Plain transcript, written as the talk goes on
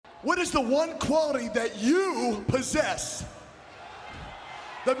What is the one quality that you possess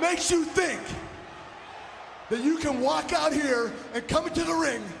that makes you think that you can walk out here and come into the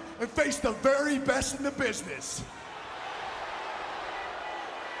ring and face the very best in the business?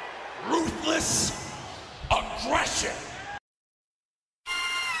 Ruthless aggression.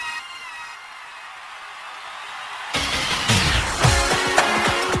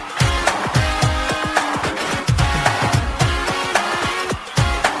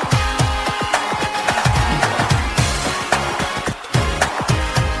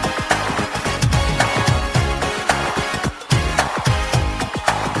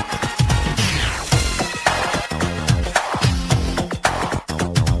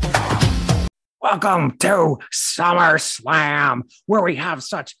 Welcome to SummerSlam, where we have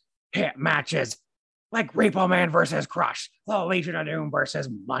such hit matches like Repo Man versus Crush, the Legion of Doom versus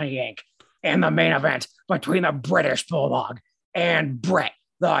Money Inc., and the main event between the British Bulldog and Bret,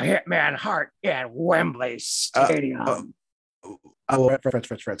 the Hitman Hart at Wembley Stadium.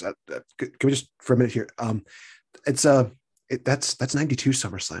 Friends. Can we just for a minute here? That's 92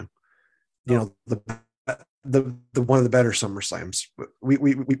 SummerSlam. You know, the one of the better SummerSlams. We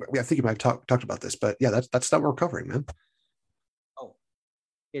I think you might have talked about this, but yeah, that's not what we're covering, man. Oh,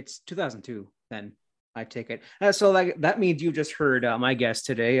 it's 2002. Then I take it. So that means you just heard my guest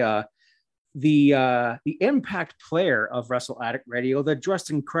today, the Impact player of Wrestle Addict Radio, the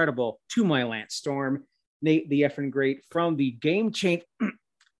dressed incredible To My Lance Storm, Nate the effing great from the Game Change.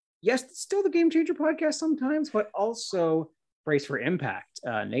 Yes, still the Game Changer podcast sometimes, but also Brace for Impact.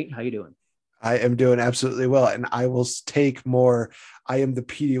 Nate, how you doing? I am doing absolutely well, and I will take more. I am the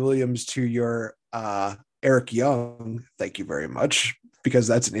Petey Williams to your Eric Young. Thank you very much, because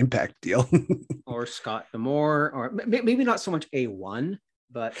that's an Impact deal. Or Scott D'Amore, or maybe not so much A1,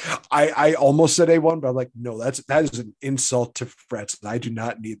 but I almost said A1, but I'm like, no, that is an insult to Fretz, and I do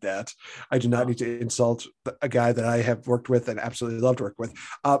not need that. I do not need to insult a guy that I have worked with and absolutely love to work with.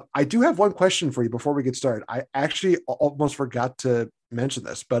 I do have one question for you before we get started. I actually almost forgot to mention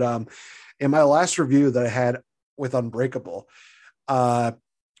this, but in my last review that I had with Unbreakable,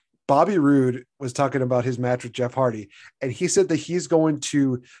 Bobby Roode was talking about his match with Jeff Hardy, and he said that he's going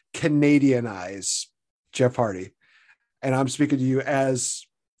to Canadianize Jeff Hardy. And I'm speaking to you as,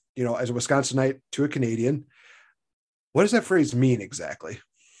 you know, as a Wisconsinite to a Canadian. What does that phrase mean exactly?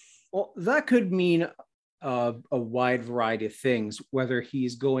 Well, that could mean a wide variety of things, whether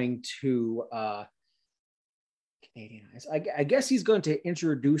he's going to Canadianize. I guess he's going to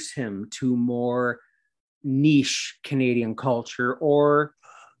introduce him to more niche Canadian culture or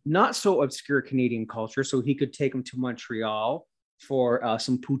not so obscure Canadian culture. So he could take him to Montreal for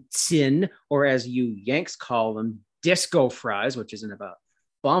some poutine, or as you Yanks call them, disco fries, which is an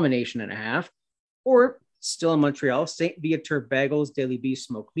abomination and a half, or still in Montreal, St. Viateur bagels, Daily Beef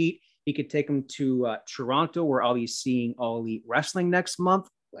smoked meat. He could take him to Toronto, where I'll be seeing All Elite Wrestling next month.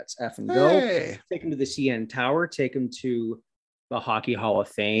 Let's effing go. Hey. Take him to the CN Tower. Take him to the Hockey Hall of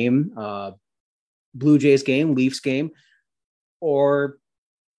Fame, Blue Jays game, Leafs game, or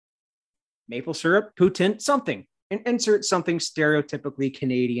maple syrup, poutine, something. And insert something stereotypically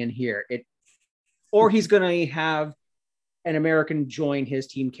Canadian here. Or he's going to have an American join his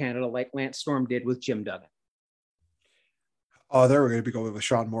Team Canada like Lance Storm did with Jim Duggan. Oh, they were going to be going with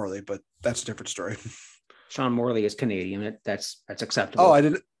Sean Morley, but that's a different story. Sean Morley is Canadian. That's acceptable. Oh, I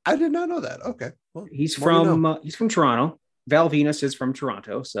did not know that. Okay. Well, he's from Toronto. Val Venus is from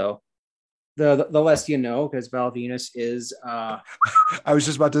Toronto. So the less you know, because Val Venus is I was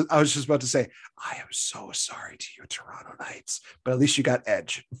just about to say, I am so sorry to you, Toronto Knights, but at least you got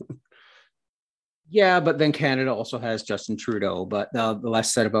Edge. Yeah, but then Canada also has Justin Trudeau, but the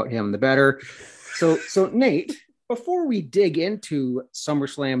less said about him, the better. So Nate, before we dig into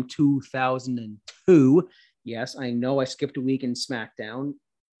SummerSlam 2002, yes, I know I skipped a week in SmackDown.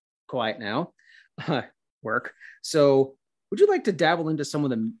 Quiet now. Work. So would you like to dabble into some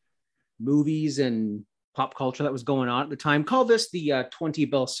of the movies and pop culture that was going on at the time? Call this the 20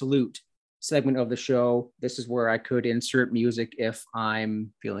 Bell Salute segment of the show. This is where I could insert music if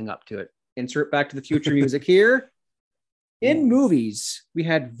I'm feeling up to it. Insert Back to the Future music here. In movies, we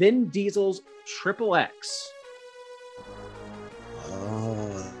had Vin Diesel's Triple X.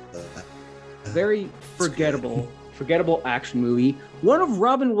 Oh, very forgettable action movie. One of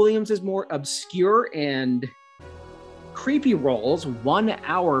Robin Williams' more obscure and creepy roles, 1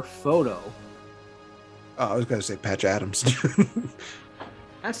 Hour Photo. Oh, I was going to say Patch Adams.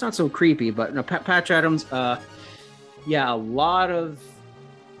 That's not so creepy, but no, Patch Adams, yeah, a lot of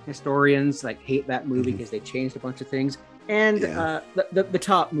historians hate that movie because they changed a bunch of things. And the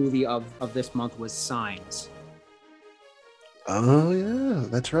top movie of this month was Signs. Oh yeah,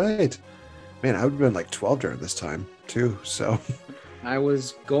 that's right. Man, I would have been like 12 during this time too. So I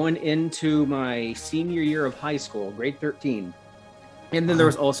was going into my senior year of high school, grade 13. And then there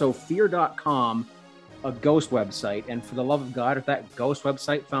was also fear.com, a ghost website. And for the love of God, if that ghost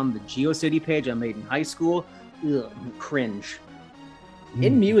website found the GeoCity page I made in high school, cringe.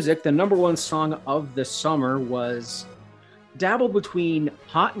 In music, the number one song of the summer was dabbled between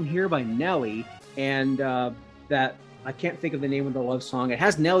Hot in Here by Nelly and that, I can't think of the name of the love song. It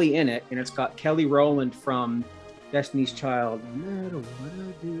has Nelly in it, and it's got Kelly Rowland from Destiny's Child. No matter what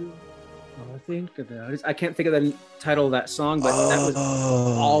I do, all I think about is... I can't think of the title of that song, but that was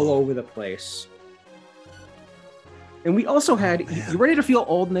all over the place. And we also had, you ready to feel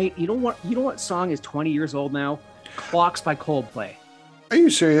old, Nate? You know what song is 20 years old now? Clocks by Coldplay. Are you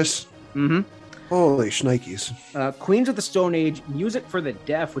serious? Mm-hmm. Holy shnikes. Queens of the Stone Age, Music for the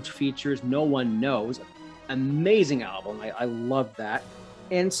Deaf, which features No One Knows. Amazing album. I love that.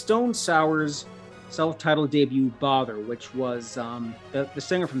 And Stone Sour's self-titled debut, Bother, which was the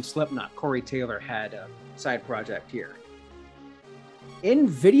singer from Slipknot, Corey Taylor, had a side project here. In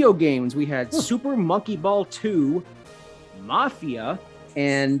video games, we had Super Monkey Ball 2, Mafia,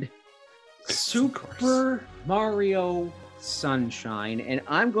 and Super Mario Sunshine. And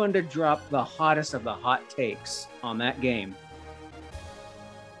I'm going to drop the hottest of the hot takes on that game.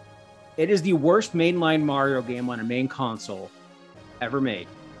 It is the worst mainline Mario game on a main console ever made.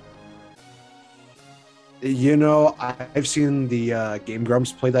 You know, I've seen the Game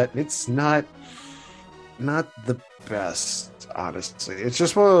Grumps play that. It's not the best, honestly. It's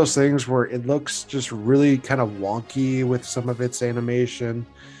just one of those things where it looks just really kind of wonky with some of its animation.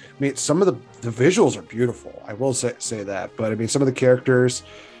 I mean, some of the visuals are beautiful. I will say that, but I mean, some of the characters,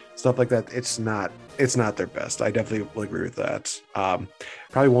 stuff like that, it's not their best. I definitely will agree with that.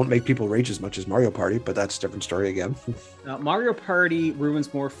 Probably won't make people rage as much as Mario Party, but that's a different story again. Mario Party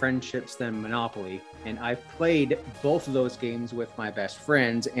ruins more friendships than Monopoly, and I've played both of those games with my best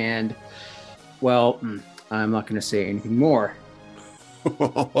friends, and, well, I'm not going to say anything more.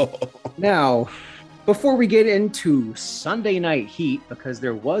 Now, before we get into Sunday Night Heat, because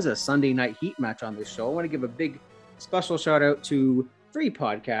there was a Sunday Night Heat match on this show, I want to give a big special shout out to 3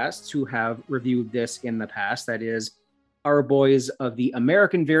 podcasts who have reviewed this in the past. That is our boys of the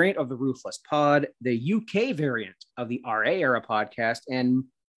American variant of the Ruthless Pod, the UK variant of the RA Era podcast, and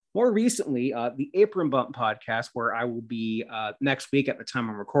more recently, the Apron Bump podcast, where I will be next week at the time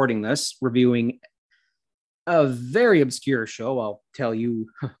I'm recording this, reviewing a very obscure show. I'll tell you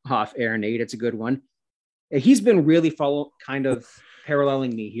off air, Nate. It's a good one. He's been really kind of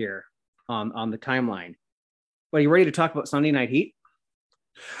paralleling me here on the timeline. But are you ready to talk about Sunday Night Heat?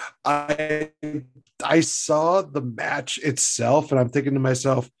 I saw the match itself, and I'm thinking to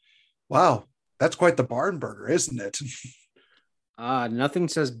myself, wow, that's quite the barn burner, isn't it? Nothing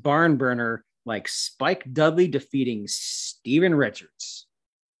says barn burner like Spike Dudley defeating Steven Richards.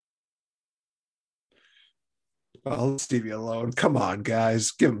 Well, Stevie alone. Come on,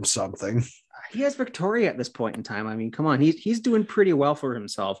 guys. Give him something. He has Victoria at this point in time. I mean, come on. He's doing pretty well for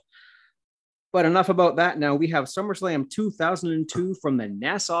himself. But enough about that. Now we have SummerSlam 2002 from the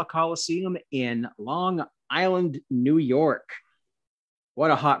Nassau Coliseum in Long Island, New York.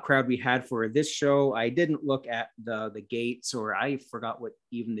 What a hot crowd we had for this show. I didn't look at the gates, or I forgot what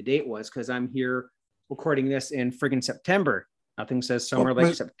even the date was, because I'm here recording this in friggin' September. Nothing says summer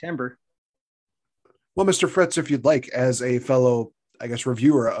like September. Well, Mr. Fretz, if you'd like, as a fellow, I guess,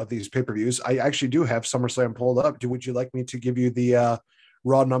 reviewer of these pay-per-views, I actually do have SummerSlam pulled up. Would you like me to give you the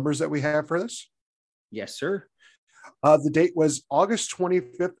raw numbers that we have for this? Yes, sir. The date was August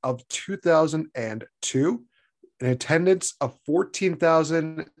 25th of 2002. An attendance of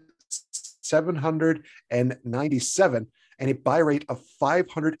 14,797 and a buy rate of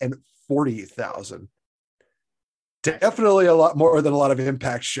 540,000. Definitely a lot more than a lot of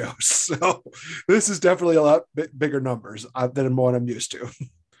Impact shows. So this is definitely a lot bigger numbers than what I'm used to.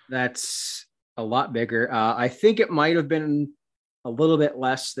 That's a lot bigger. I think it might have been a little bit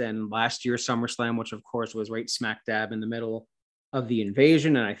less than last year's SummerSlam, which of course was right smack dab in the middle of the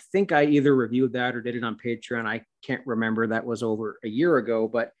invasion. And I think I either reviewed that or did it on Patreon. I can't remember. That was over a year ago,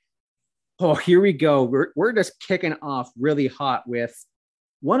 but here we go. We're just kicking off really hot with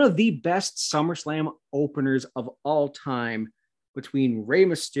one of the best SummerSlam openers of all time between Rey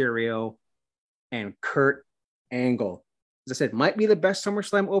Mysterio and Kurt Angle. As I said, might be the best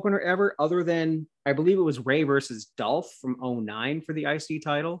SummerSlam opener ever, other than, I believe it was Rey versus Dolph from 2009 for the IC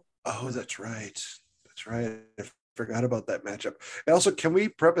title. Oh, that's right. That's right. I forgot about that matchup. And also, can we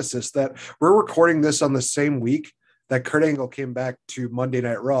preface this that we're recording this on the same week that Kurt Angle came back to Monday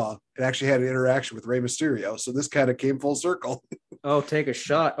Night Raw and actually had an interaction with Rey Mysterio. So this kind of came full circle. Oh, take a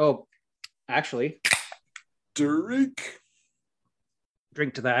shot. Oh, actually, Drink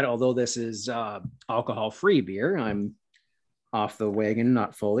to that. Although this is alcohol-free beer, I'm off the wagon,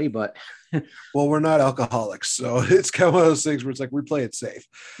 not fully, but well, we're not alcoholics, so it's kind of one of those things where it's like we play it safe.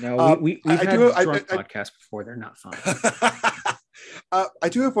 No, we've had drunk podcasts before. They're not fun. I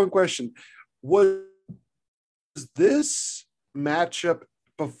do have one question. Was this matchup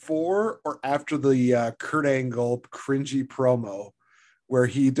before or after the Kurt Angle cringy promo where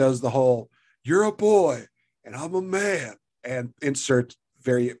he does the whole "you're a boy and I'm a man" and insert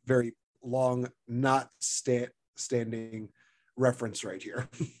very, very long, not standing reference right here?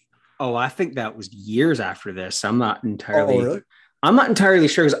 Oh, I think that was years after this. I'm not entirely. Oh, really? I'm not entirely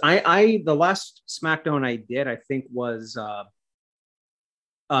sure because I the last SmackDown I did, I think, was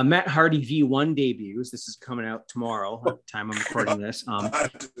Matt Hardy V1 debuts. This is coming out tomorrow at the time I'm recording this.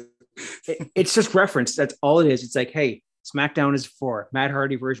 It's just reference. That's all it is. It's like, hey, SmackDown is for Matt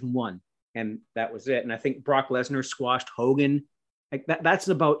Hardy version 1. And that was it. And I think Brock Lesnar squashed Hogan. Like that's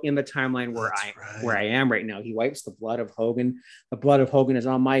about in the timeline where I am right now. He wipes the blood of Hogan. The blood of Hogan is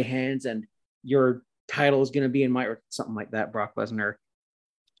on my hands, and your title is going to be in my, or something like that. Brock Lesnar,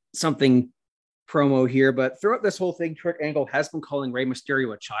 something promo here. But throughout this whole thing, Kurt Angle has been calling Rey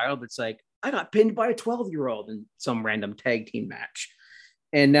Mysterio a child. It's like, I got pinned by a 12-year-old in some random tag team match.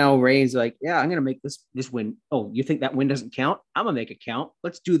 And now Rey's like, yeah, I'm going to make this win. Oh, you think that win doesn't count? I'm going to make it count.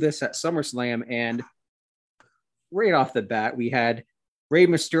 Let's do this at SummerSlam. And right off the bat, we had Rey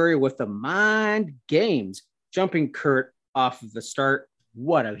Mysterio with the mind games, jumping Kurt off of the start.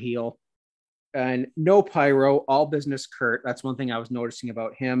 What a heel. And no pyro, all business Kurt. That's one thing I was noticing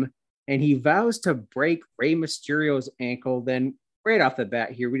about him. And he vows to break Rey Mysterio's ankle. Then right off the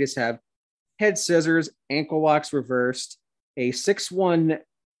bat here, we just have head scissors, ankle locks reversed, a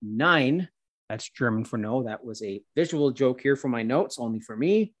 619. That's German for no. That was a visual joke here for my notes, only for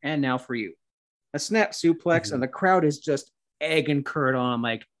me, and now for you. A snap suplex, and the crowd is just egging Kurt on.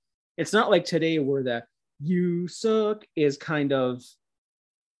 Like, it's not like today where the "you suck" is kind of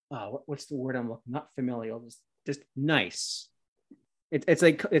what's the word I'm looking? Not familial, just nice. It's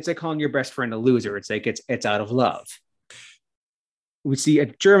like calling your best friend a loser. It's like it's out of love. We see a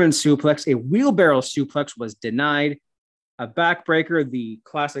German suplex, a wheelbarrow suplex was denied, a backbreaker, the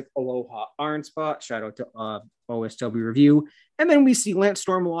classic Aloha Arn spot. Shout out to OSW Review, and then we see Lance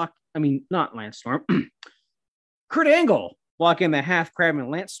Storm not Lance Storm, Kurt Angle walk in the half crab,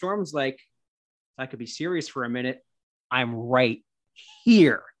 and Lance Storm's like, if I could be serious for a minute, I'm right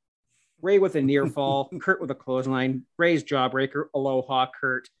here. Rey with a near fall, Kurt with a clothesline, Rey's jawbreaker, Aloha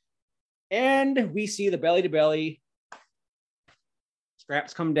Kurt. And we see the belly to belly.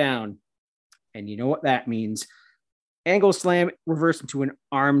 Straps come down. And you know what that means. Angle slam reversed into an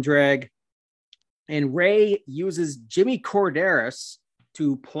arm drag. And Rey uses Jimmy Corderas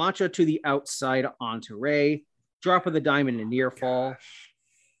to plancha to the outside onto Rey. Drop of the diamond and near fall.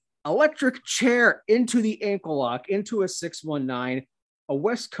 Electric chair into the ankle lock, into a 619. A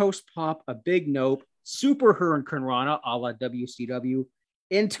West Coast pop, a big nope, super Hurricane Rana a la WCW,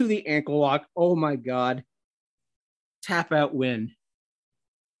 into the ankle lock. Oh my God. Tap out win.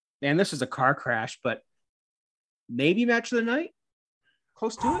 Man, this is a car crash, but maybe match of the night?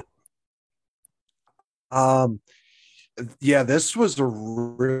 Close to it? Yeah, this was a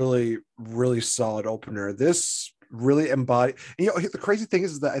really, really solid opener. This really embodied, the crazy thing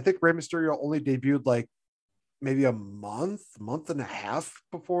is that I think Rey Mysterio only debuted like maybe a month and a half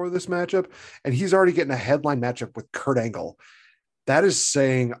before this matchup, and he's already getting a headline matchup with Kurt Angle. That is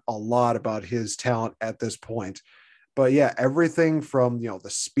saying a lot about his talent at this point. But yeah, everything from the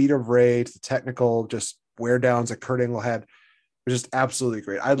speed of Rey to the technical just wear downs that Kurt Angle had was just absolutely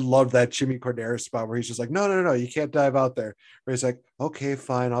great. I love that Jimmy Corderas spot where he's just like, no, you can't dive out there. Where he's like, okay,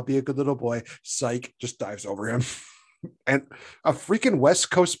 fine, I'll be a good little boy. Psych, just dives over him. And a freaking West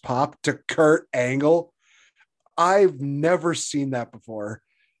Coast pop to Kurt Angle. I've never seen that before.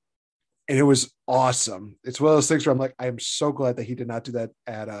 And it was awesome. It's one of those things where I'm like, I'm so glad that he did not do that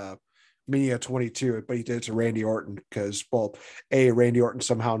at Mania 22, but he did it to Randy Orton because, well, A, Randy Orton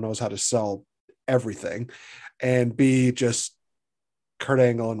somehow knows how to sell everything, and B, just Kurt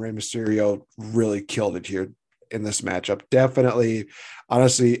Angle and Rey Mysterio really killed it here in this matchup. Definitely,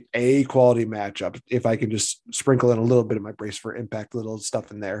 honestly, a quality matchup. If I can just sprinkle in a little bit of my brace for impact, little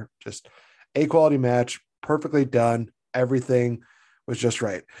stuff in there, just a quality match, perfectly done. Everything was just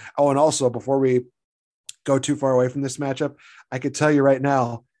right. Oh, and also before we go too far away from this matchup, I could tell you right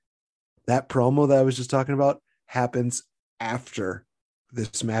now, that promo that I was just talking about happens after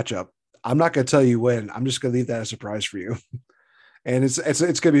this matchup. I'm not going to tell you when. I'm just going to leave that as a surprise for you. And it's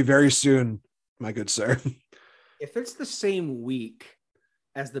going to be very soon, my good sir. If it's the same week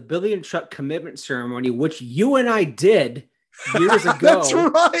as the Billy and Chuck commitment ceremony, which you and I did years ago. That's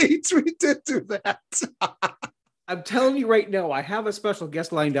right. We did do that. I'm telling you right now, I have a special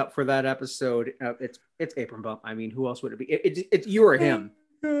guest lined up for that episode. It's Abram Bump. I mean, who else would it be? It's you or him.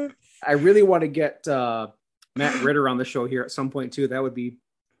 I really want to get Matt Ritter on the show here at some point too. That would be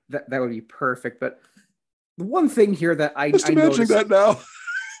perfect. But the one thing here that I imagining noticed, that now.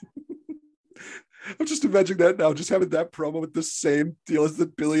 I'm just imagining that now, just having that promo with the same deal as the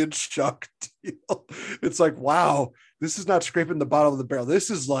Billy and Chuck deal. It's like, wow, this is not scraping the bottom of the barrel. This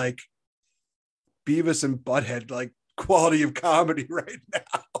is like Beavis and Butthead, like quality of comedy right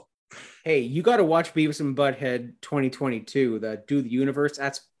now. Hey, you got to watch Beavis and Butthead 2022, the Do the Universe.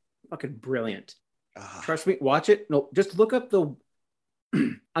 That's fucking brilliant. Trust me, watch it. No, just look up the,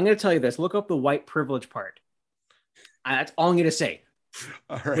 I'm going to tell you this, look up the white privilege part. That's all I'm going to say.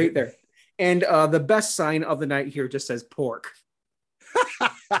 All right. Right there. And the best sign of the night here just says pork.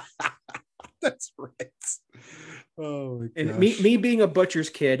 That's right. Oh my gosh. And me being a butcher's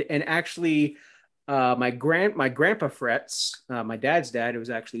kid, and actually my grandpa Fretz, my dad's dad, it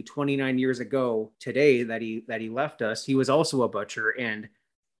was actually 29 years ago today that he left us. He was also a butcher, and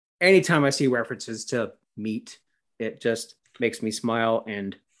anytime I see references to meat, it just makes me smile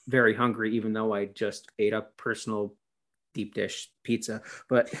and very hungry, even though I just ate a personal deep dish pizza.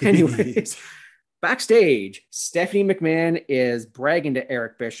 But anyways, backstage, Stephanie McMahon is bragging to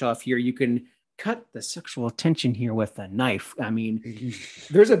Eric Bischoff here. You can cut the sexual tension here with a knife. I mean,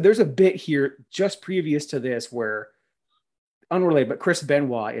 there's a bit here just previous to this where, unrelated, but Chris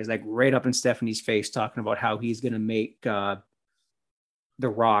Benoit is like right up in Stephanie's face talking about how he's going to make The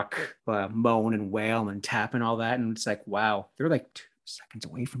Rock moan and wail and tap and all that. And it's like, wow, they're like 2 seconds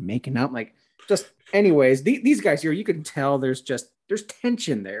away from making out. Like, just anyways, these guys here, you can tell there's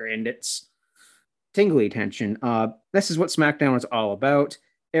tension there, and it's tingly tension. This is what SmackDown is all about.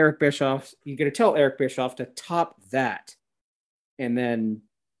 Eric Bischoff, you got to tell Eric Bischoff to top that, and then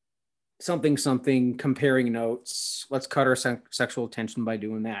something comparing notes. Let's cut our sexual tension by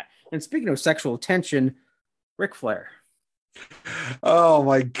doing that. And speaking of sexual tension, Ric Flair. Oh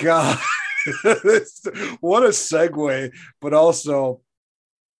my God. What a segue, but also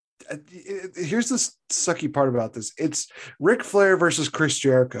here's the sucky part about this. It's Ric Flair versus Chris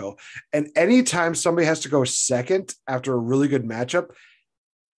Jericho. And anytime somebody has to go second after a really good matchup,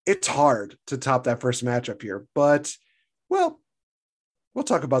 it's hard to top that first matchup here. But, well, we'll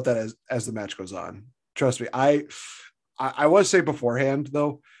talk about that as the match goes on. Trust me. I want to say beforehand,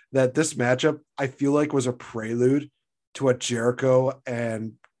 though, that this matchup, I feel like, was a prelude to what Jericho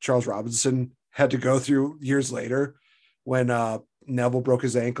and Charles Robinson had to go through years later when Neville broke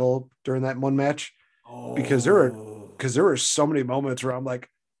his ankle during that one match. Because there were so many moments where I'm like,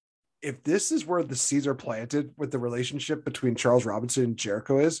 if this is where the seeds are planted with the relationship between Charles Robinson and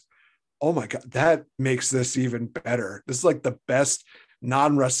Jericho is, oh my God, that makes this even better. This is like the best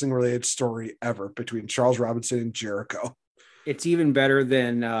non-wrestling related story ever between Charles Robinson and Jericho. It's even better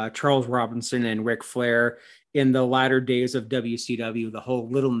than Charles Robinson and Ric Flair in the latter days of WCW, the whole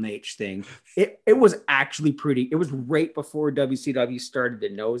Little Nate thing. It was actually pretty. It was right before WCW started to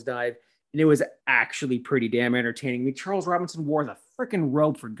nosedive, and it was actually pretty damn entertaining. I mean, Charles Robinson wore the freaking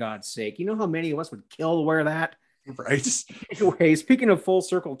robe, for God's sake. You know how many of us would kill to wear that? Right. Anyway, speaking of full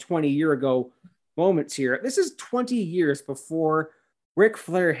circle 20-year ago moments here, this is 20 years before Ric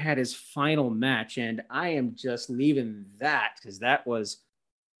Flair had his final match, and I am just leaving that because that was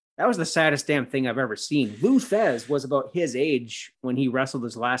the saddest damn thing I've ever seen. Lou Thesz was about his age when he wrestled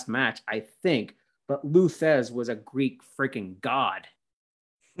his last match, I think, but Lou Thesz was a Greek freaking god.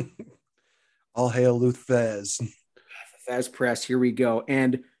 All hail Lou Thesz. Thesz press, here we go.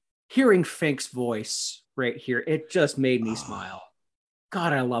 And hearing Fink's voice right here, it just made me smile.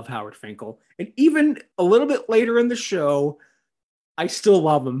 God, I love Howard Finkel. And even a little bit later in the show, I still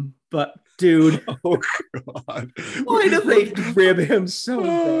love him, but dude, oh God, why do they rib him so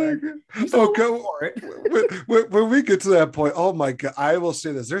bad? When we get to that point, oh my God, I will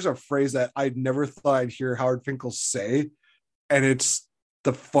say this. There's a phrase that I never thought I'd hear Howard Finkel say, and it's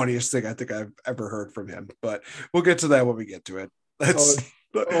the funniest thing I think I've ever heard from him. But we'll get to that when we get to it. Let's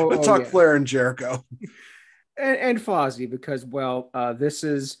talk Flair and Jericho. And Fozzy, because, well, this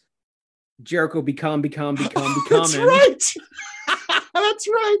is Jericho become. That's right. That's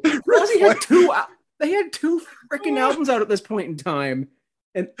right. They had two freaking albums out at this point in time.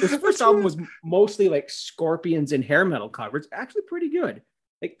 And this first album was mostly like Scorpions and hair metal covers. Actually pretty good.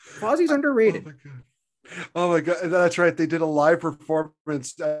 Like Fozzy's underrated. Oh my God. Oh my god, that's right. They did a live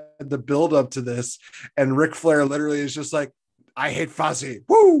performance at the build up to this, and Ric Flair literally is just like, "I hate Fozzy.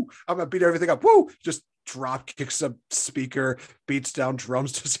 Woo! I'm gonna beat everything up. Woo!" Just drop kicks a speaker, beats down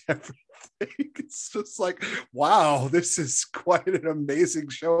drums, does everything. It's just like, wow, this is quite an amazing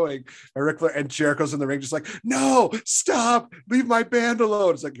showing by Ric Flair. And Jericho's in the ring, just like, "No, stop, leave my band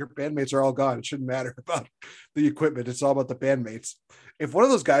alone." It's like, your bandmates are all gone. It shouldn't matter about the equipment. It's all about the bandmates. If one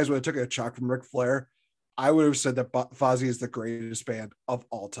of those guys would have taken a chalk from Ric Flair, I would have said that Fozzy is the greatest band of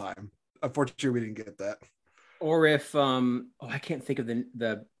all time. Unfortunately, we didn't get that. Or if I can't think of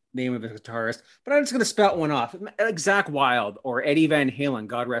the name of the guitarist, but I'm just gonna spout one off. Like Zakk Wylde or Eddie Van Halen,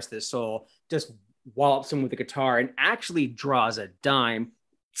 God rest his soul, just wallops him with a guitar and actually draws a dime.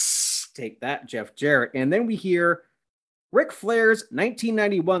 Take that, Jeff Jarrett. And then we hear Ric Flair's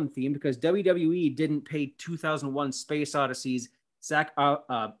 1991 theme because WWE didn't pay 2001 Space Odyssey's Zach.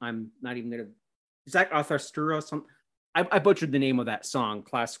 I'm not even gonna Zach Arthur. I butchered the name of that song,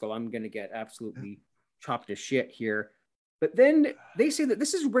 classical. I'm gonna get absolutely chopped to shit here. But then they say that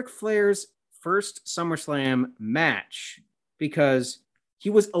this is Ric Flair's first SummerSlam match because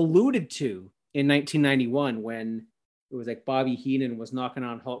he was alluded to in 1991 when it was like Bobby Heenan was knocking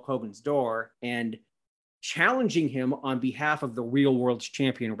on Hulk Hogan's door and challenging him on behalf of the real world's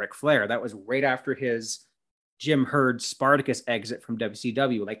champion, Ric Flair. That was right after his Jim Herd Spartacus exit from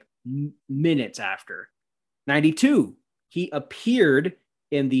WCW, like minutes after. 92, he appeared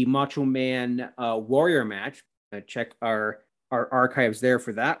in the Macho Man Warrior match. Check our archives there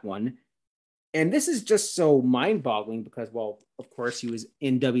for that one. And this is just so mind-boggling because, well, of course, he was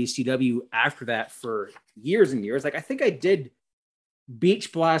in WCW after that for years and years. Like, I think I did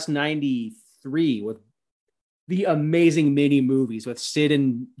Beach Blast 93 with the amazing mini movies with Sid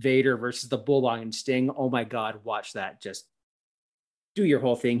and Vader versus the Bulldog and Sting. Oh my God, watch that. Just do your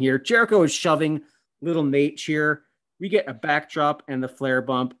whole thing here. Jericho is shoving little Nate here. We get a backdrop and the Flair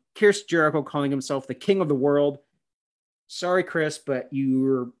bump. Chris Jericho calling himself the king of the world. Sorry, Chris, but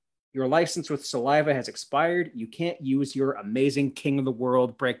your license with Saliva has expired. You can't use your amazing King of the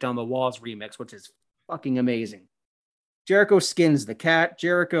World Break Down the Walls remix, which is fucking amazing. Jericho skins the cat.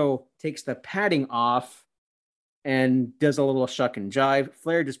 Jericho takes the padding off and does a little shuck and jive.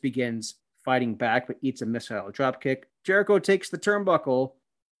 Flair just begins fighting back, but eats a missile dropkick. Jericho takes the turnbuckle.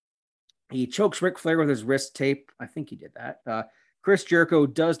 He chokes Ric Flair with his wrist tape. I think he did that. Chris Jericho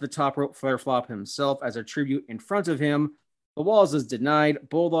does the top rope Flair flop himself as a tribute in front of him. The Walls is denied.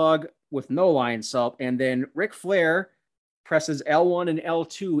 Bulldog with no lion salt. And then Ric Flair presses L1 and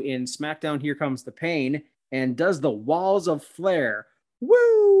L2 in SmackDown Here Comes the Pain and does the Walls of Flair.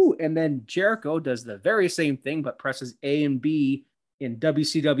 Woo! And then Jericho does the very same thing, but presses A and B in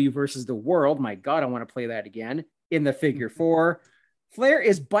WCW versus the World. My God, I want to play that again in the figure four. Flair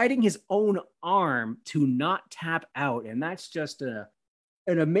is biting his own arm to not tap out. And that's just an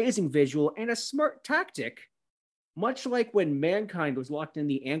amazing visual and a smart tactic. Much like when Mankind was locked in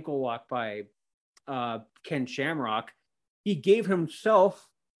the ankle lock by Ken Shamrock, he gave himself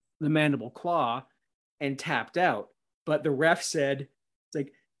the mandible claw and tapped out. But the ref said, it's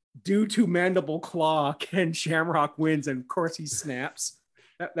like, due to mandible claw, Ken Shamrock wins. And of course he snaps.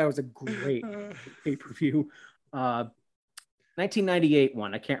 That was a great pay-per-view. 1998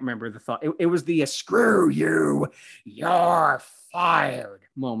 one. I can't remember the thought. It was the screw you, you're fired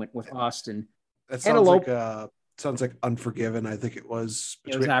moment with Austin. That sounds like Unforgiven. I think it was.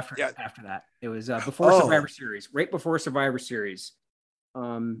 It was after that. It was before Survivor Series, right before Survivor Series.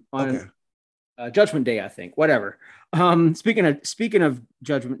 On Judgment Day, I think. Whatever. Speaking of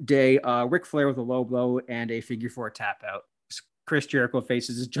Judgment Day, Ric Flair with a low blow and a figure four tap out. Chris Jericho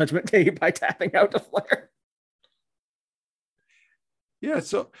faces his Judgment Day by tapping out to Flair. Yeah,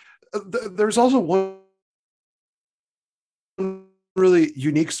 so there's also one really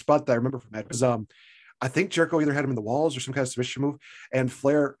unique spot that I remember from that because I think Jericho either had him in the walls or some kind of submission move, and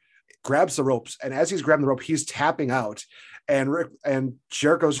Flair grabs the ropes, and as he's grabbing the rope, he's tapping out, and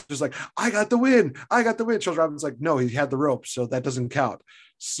Jericho's just like, I got the win. Charles Robinson's like, no, he had the rope, so that doesn't count.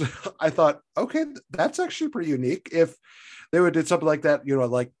 So I thought, okay, that's actually pretty unique. If they would did something like that,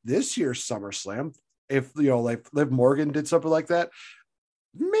 like this year's SummerSlam, if like Liv Morgan did something like that,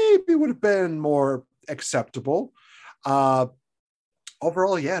 maybe would have been more acceptable.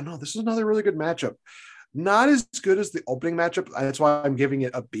 Overall, this is another really good matchup. Not as good as the opening matchup. That's why I'm giving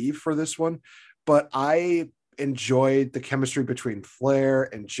it a B for this one. But I enjoyed the chemistry between Flair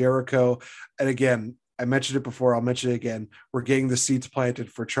and Jericho. And again, I mentioned it before, I'll mention it again. We're getting the seeds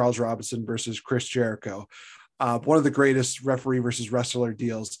planted for Charles Robinson versus Chris Jericho. One of the greatest referee versus wrestler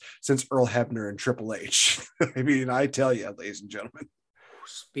deals since Earl Hebner and Triple H. I mean, I tell you, ladies and gentlemen.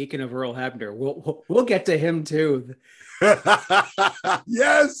 Speaking of Earl Hebner, we'll get to him too.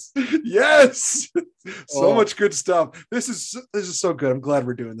 Yes. So much good stuff. This is so good. I'm glad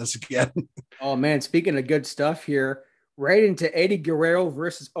we're doing this again. Oh man, speaking of good stuff here, right into Eddie Guerrero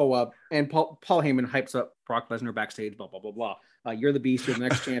versus and Paul Heyman hypes up Brock Lesnar backstage, blah blah blah blah. You're the beast, you're the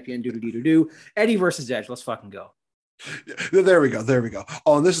next champion, do. Eddie versus Edge. Let's fucking go. There we go.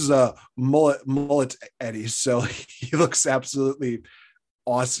 Oh, and this is a mullet Eddie, so he looks absolutely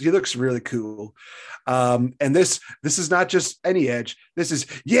awesome. He looks really cool. And this is not just any Edge. This is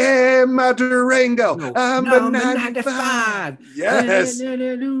my Durango. I'm a 95. Yes.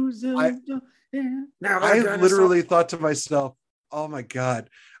 I literally thought to myself, oh my God.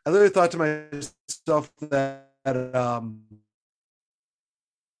 I literally thought to myself that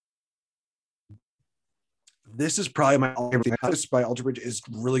this is probably my favorite. This by Alter Bridge is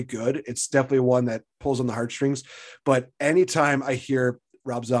really good. It's definitely one that pulls on the heartstrings. But anytime I hear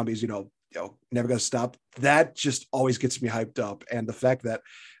Rob Zombie's, never gonna stop, that just always gets me hyped up. And the fact that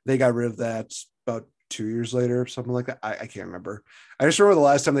they got rid of that about 2 years later, something like that, I can't remember. I just remember the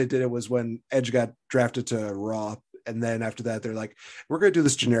last time they did it was when Edge got drafted to Raw, and then after that they're like, we're gonna do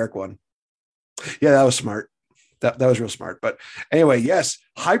this generic one. Yeah, that was smart. That was real smart. But anyway, yes,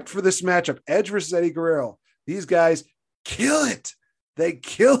 hyped for this matchup. Edge versus Eddie Guerrero. These guys kill it. They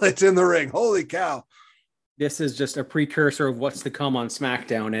kill it in the ring. Holy cow. This is just a precursor of what's to come on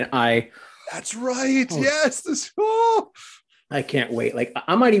SmackDown. And that's right. Oh. Yes. I can't wait. Like,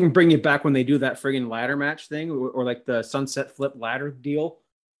 I might even bring you back when they do that friggin' ladder match thing or like the sunset flip ladder deal.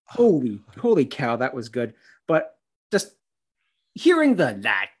 Holy cow. That was good. But just hearing the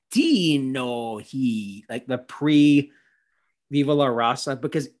Latino heat, like the pre Viva La Raza,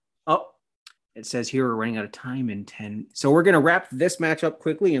 because, it says here we're running out of time in 10. So we're going to wrap this match up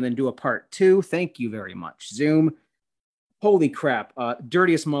quickly and then do a part 2. Thank you very much, Zoom. Holy crap.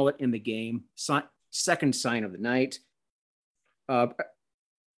 Dirtiest mullet in the game. Second sign of the night.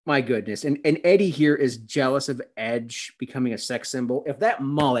 My goodness. And Eddie here is jealous of Edge becoming a sex symbol. If that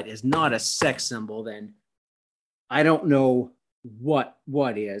mullet is not a sex symbol, then I don't know what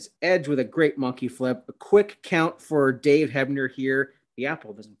is. Edge with a great monkey flip. A quick count for Dave Hebner here. The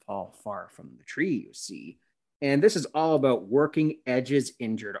apple doesn't fall far from the tree, you see. And this is all about working Edge's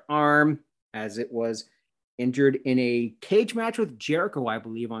injured arm, as it was injured in a cage match with Jericho, I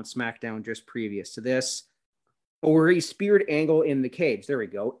believe, on SmackDown just previous to this. Or a speared angle in the cage. There we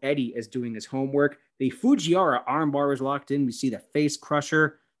go. Eddie is doing his homework. The Fujiwara armbar is locked in. We see the face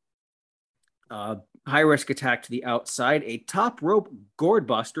crusher. High risk attack to the outside. A top rope gourd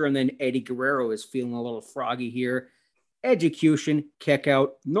buster. And then Eddie Guerrero is feeling a little froggy here. Execution, kick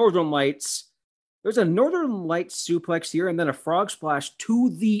out, Northern Lights. There's a Northern Lights suplex here and then a frog splash to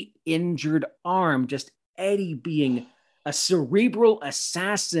the injured arm. Just Eddie being a cerebral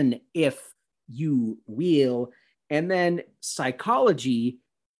assassin, if you will. And then psychology,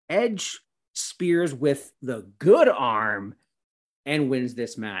 Edge spears with the good arm and wins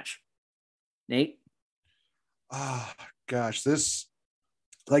this match. Nate? Oh, gosh. This,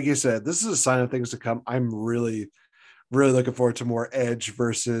 like you said, this is a sign of things to come. I'm really looking forward to more Edge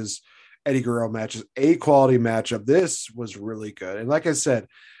versus Eddie Guerrero matches. A quality matchup. This was really good. And like I said,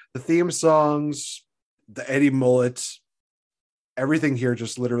 the theme songs, the Eddie mullet, everything here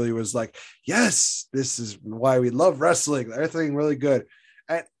just literally was like, yes, this is why we love wrestling. Everything really good.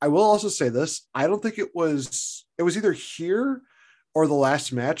 And I will also say this. I don't think it was either here or the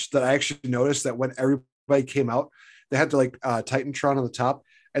last match that I actually noticed that when everybody came out, they had the Titantron on the top.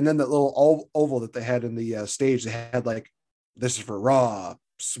 And then that little oval that they had in the stage, they had like, this is for Raw,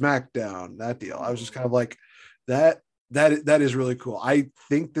 SmackDown, that deal. I was just kind of like, that is really cool. I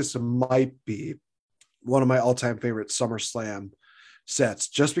think this might be one of my all-time favorite SummerSlam sets,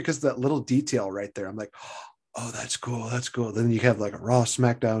 just because of that little detail right there. I'm like, oh, that's cool. That's cool. Then you have like a Raw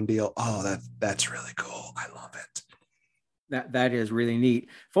SmackDown deal. Oh, that's really cool. I love it. That is really neat.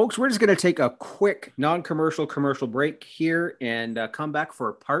 Folks, we're just going to take a quick non-commercial commercial break here and come back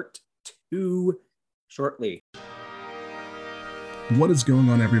for part 2 shortly. What is going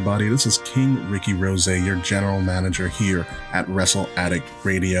on, everybody? This is King Ricky Rose, your general manager here at Wrestle Addict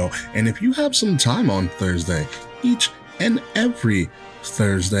Radio. And if you have some time on Thursday, each and every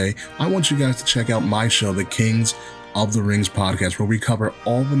Thursday, I want you guys to check out my show, the Kings of the Rings podcast, where we cover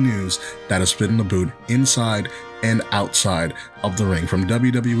all the news that is spit in the boot inside and outside of the ring, from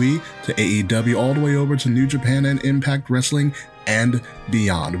WWE to AEW, all the way over to New Japan and Impact Wrestling and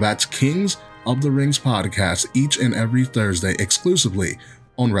beyond. That's Kings of the Rings podcast each and every Thursday, exclusively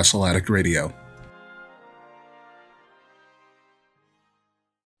on Wrestle Addict Radio.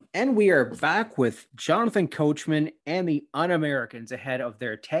 And we are back with Jonathan Coachman and the Un-Americans ahead of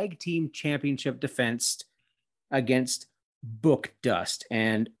their tag team championship defense against Book Dust.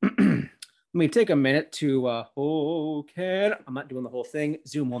 And let me take a minute to, I'm not doing the whole thing.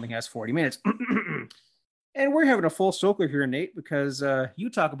 Zoom only has 40 minutes. And we're having a full circle here, Nate, because you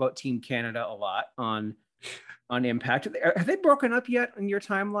talk about Team Canada a lot on Impact. Have they broken up yet in your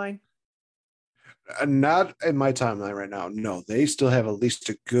timeline? Not in my timeline right now. No, they still have at least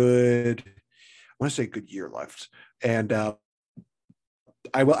a good, I want to say, good year left. And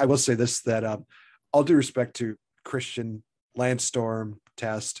I will say this: that all due respect to Christian, Lance Storm,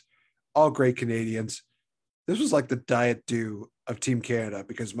 Test, all great Canadians, this was like the Diet Dew of Team Canada,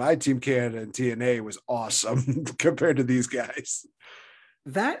 because my Team Canada and TNA was awesome compared to these guys.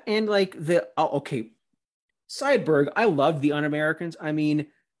 That and like Sideberg, I love the Un-Americans. I mean,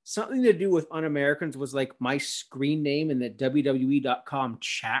 something to do with Un-Americans was like my screen name in the WWE.com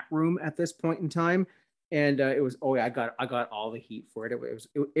chat room at this point in time. And it was, I got all the heat for it.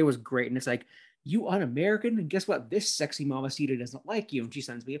 It was great. And it's like, you Un-American? And guess what? This sexy mamacita doesn't like you. And she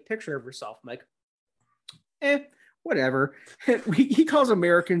sends me a picture of herself. I'm like, whatever. He calls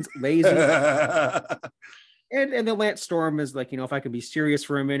Americans lazy. And the Lance Storm is like, if I can be serious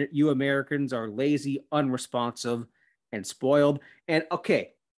for a minute, you Americans are lazy, unresponsive, and spoiled. And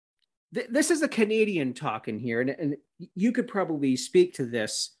okay, this is a Canadian talking here, and you could probably speak to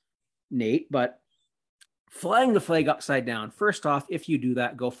this, Nate, but flying the flag upside down, first off, if you do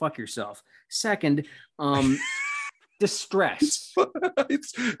that, go fuck yourself. Second, distress.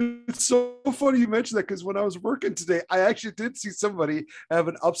 It's so funny you mentioned that, because when I was working today, I actually did see somebody have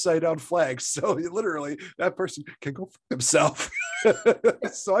an upside down flag. So literally, that person can go for himself.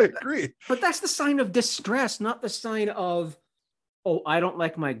 So I agree. But that's the sign of distress, not the sign of, I don't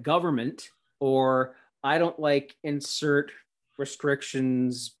like my government, or I don't like insert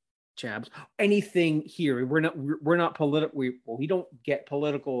restrictions, jabs, anything here. We're not political. We don't get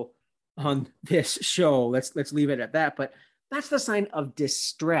political on this show. Let's leave it at that. But that's the sign of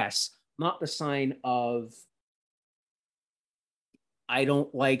distress, not the sign of I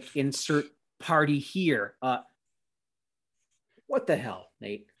don't like insert party here. What the hell,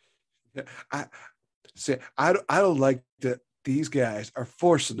 Nate? I don't like that these guys are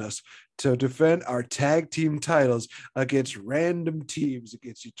forcing us to defend our tag team titles against random teams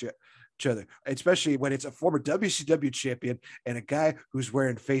against each other, especially when it's a former WCW champion and a guy who's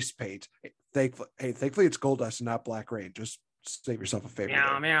wearing face paint. Thankfully it's Goldust and not Black Rain. Just save yourself a favor.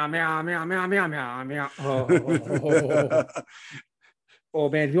 Meow, meow, meow, meow, meow, meow, meow, meow. Oh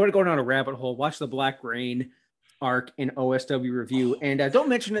man, if you want to go down a rabbit hole, watch the Black Rain arc in OSW review, and don't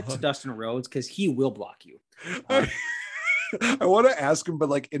mention it to Dustin Rhodes, because he will block you. I want to ask him, but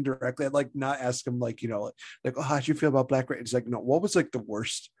like indirectly. I'd like not ask him like, how'd you feel about Black Rain? It's like, no, what was like the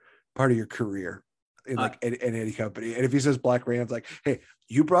worst part of your career in any company? And if he says Black Rain, it's like, hey,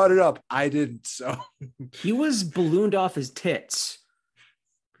 you brought it up, I didn't. So he was ballooned off his tits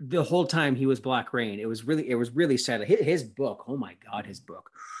the whole time he was Black Rain. It was really sad. His book, oh my God, his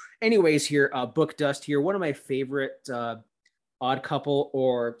book. Anyways, here, Book Dust here, one of my favorite odd couple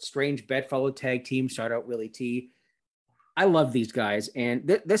or strange bedfellow tag team. Shout out Willie T. I love these guys. And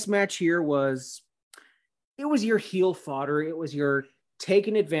this match here was your heel fodder. It was your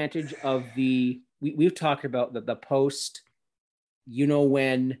taking advantage of we've talked about the post,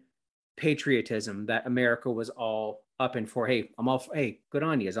 when patriotism that America was all up in for. Hey, good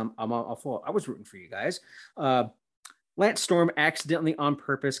on you. I'm all for. I was rooting for you guys. Lance Storm accidentally on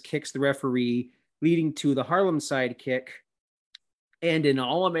purpose kicks the referee, leading to the Harlem sidekick and an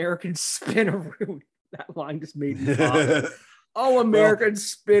all-American spin-a-rooney. That line just made me laugh. All-American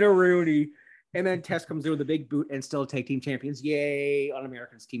spin-a-rooney. And then Test comes in with a big boot and still tag team champions. Yay,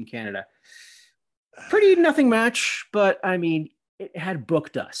 Un-Americans, Team Canada. Pretty nothing match, but I mean, it had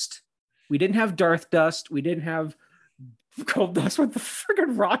Book Dust. We didn't have Darth Dust. We didn't have Gold Dust with the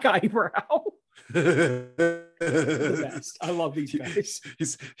freaking rock eyebrow. The best. I love these guys.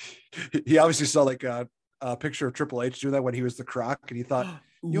 He obviously saw like a picture of Triple H do that when he was the Croc, and he thought,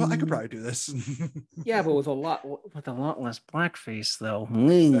 I could probably do this. Yeah, but with a lot less blackface, though.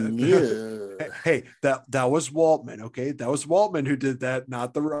 Hey, that was Waltman, okay? That was Waltman who did that,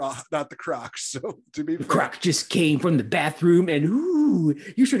 not the Croc. So to be fair, Croc just came from the bathroom, and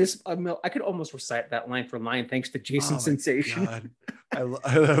you should have. I could almost recite that line for line, thanks to Jason Sensation. I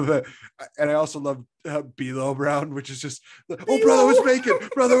love it, and I also love Belo Brown, which is just, brother was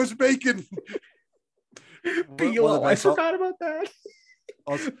bacon. Belo, I forgot about that.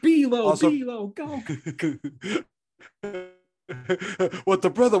 Belo, go. What the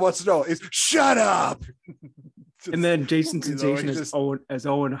brother wants to know is, shut up. And then Jason You know, Sensation he as just-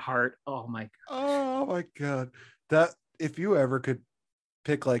 Owen Hart. Oh my god. Oh my god. That if you ever could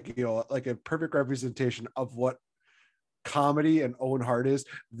pick like, you know, like a perfect representation of what comedy and Owen Hart is,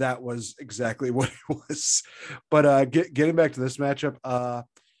 that was exactly what it was. But getting back to this matchup,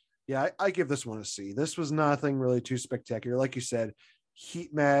 yeah, I give this one a C. This was nothing really too spectacular. Like you said,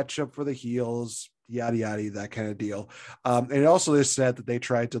 heat matchup for the heels, yada yada, that kind of deal. And it also is sad that they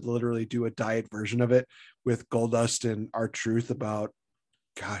tried to literally do a diet version of it with Goldust and R-Truth about,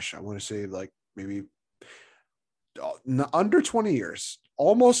 gosh, I want to say like maybe under 20 years,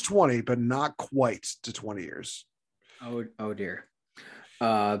 almost 20, but not quite to 20 years. Oh dear.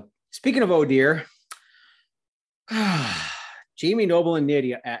 Speaking of oh dear, Jamie Noble and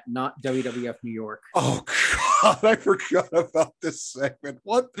Nydia at Not WWF New York. Oh God, I forgot about this segment.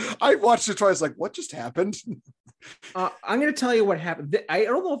 What? I watched it twice. Like, what just happened? I'm going to tell you what happened. I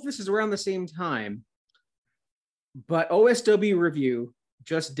don't know if this is around the same time, but OSW Review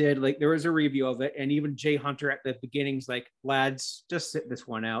just did, like, there was a review of it, and even Jay Hunter at the beginning's like, lads, just sit this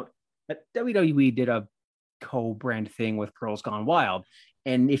one out. But WWE did a co-brand thing with Girls Gone Wild,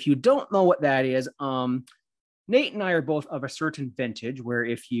 and if you don't know what that is, Nate and I are both of a certain vintage where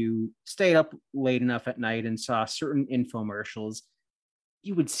if you stayed up late enough at night and saw certain infomercials,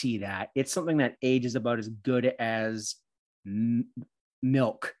 you would see that. It's something that ages about as good as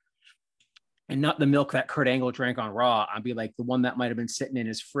milk. And not the milk that Kurt Angle drank on Raw. I'd be like the one that might have been sitting in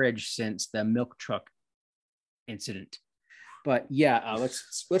his fridge since the milk truck incident. But yeah,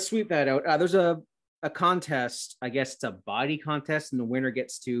 let's sweep that out. There's a contest. I guess it's a body contest, and the winner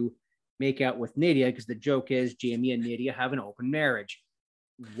gets to make out with Nydia, because the joke is Jamie and Nydia have an open marriage.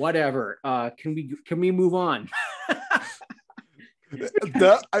 Whatever. Can we move on?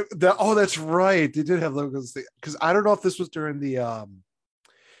 That's right. They did have logos because I don't know if this was during the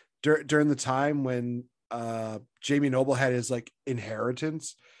during the time when Jamie Noble had his like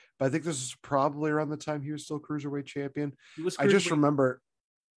inheritance, but I think this is probably around the time he was still cruiserweight champion. I just remember.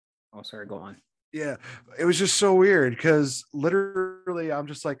 Oh, sorry. Go on. Yeah, it was just so weird because literally I'm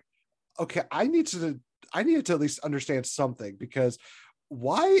just like, okay, I needed to at least understand something, because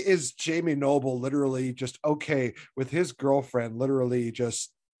why is Jamie Noble literally just okay with his girlfriend literally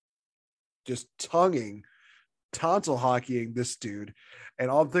just tonsil hockeying this dude? And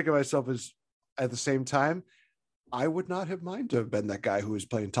all I'm thinking to myself is, at the same time, I would not have minded to have been that guy who was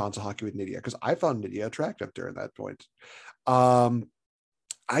playing tonsil hockey with Nydia, because I found Nydia attractive during that point.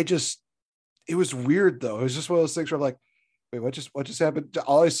 It was weird though. It was just one of those things where I'm like, wait, what just happened?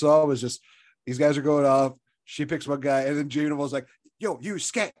 All I saw was just these guys are going off. She picks one guy, and then Jamie Noble's like, yo, you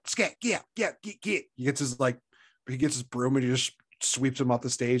scat, get. He gets his broom and he just sweeps him off the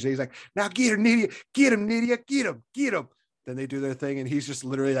stage. And he's like, now get him, Nydia, get him. Then they do their thing, and he's just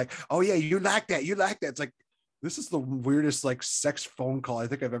literally like, oh yeah, you like that. It's like, this is the weirdest like sex phone call I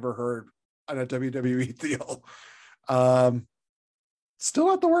think I've ever heard on a WWE deal. Still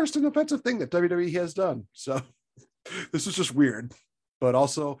not the worst and offensive thing that WWE has done. So this is just weird. But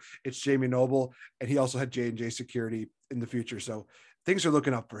also it's Jamie Noble, and he also had J&J Security in the future. So things are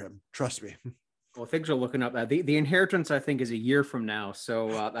looking up for him. Trust me. Well, things are looking up. The inheritance, I think, is a year from now.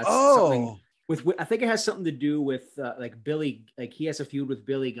 So that's something with, I think it has something to do with like Billy, like he has a feud with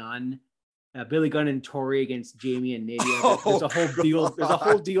Billy Gunn. Billy Gunn and Tori against Jamie and Nydia. There's a whole deal. There's a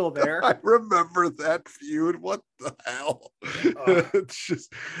whole deal there. I remember that feud. What the hell? It's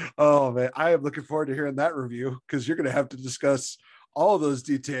just, oh man, I am looking forward to hearing that review, because you're going to have to discuss all of those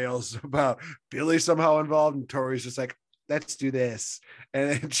details about Billy somehow involved, and Tori's just like, let's do this, and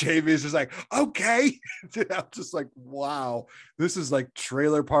then Jamie's just like, okay. I'm just like, wow, this is like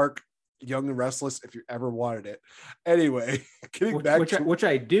Trailer Park Young and Restless if you ever wanted it. Anyway, which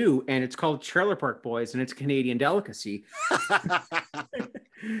I do, and it's called Trailer Park Boys, and it's a Canadian delicacy.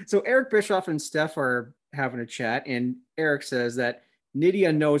 So Eric Bischoff and Steph are having a chat, and Eric says that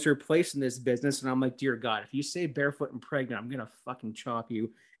Nydia knows her place in this business, and I'm like, dear God, if you say barefoot and pregnant, I'm gonna fucking chop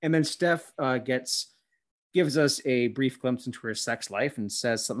you. And then Steph gives us a brief glimpse into her sex life and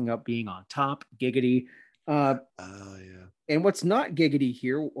says something about being on top, giggity. Yeah. And what's not giggity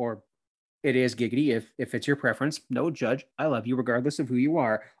here, or it is giggity if it's your preference. No judge. I love you regardless of who you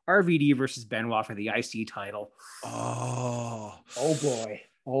are. RVD versus Benoit for the IC title. Oh boy.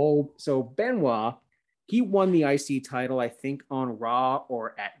 So Benoit, he won the IC title, I think, on Raw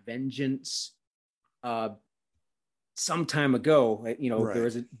or at Vengeance some time ago. Right. There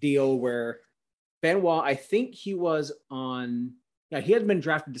was a deal where Benoit, I think he was on, he hadn't been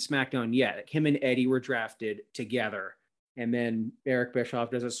drafted to SmackDown yet. Like, him and Eddie were drafted together. And then Eric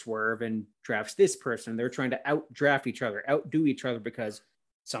Bischoff does a swerve and drafts this person. They're trying to outdo each other because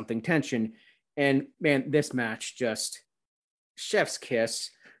something tension. And man, this match just chef's kiss.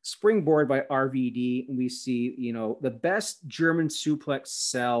 Springboard by RVD. And we see, the best German suplex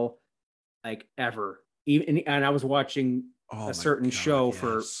sell like ever. And I was watching a certain show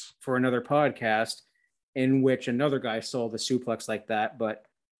for another podcast in which another guy sold the suplex like that, but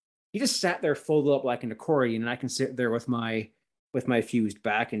he just sat there folded up like an accordion, and I can sit there with my fused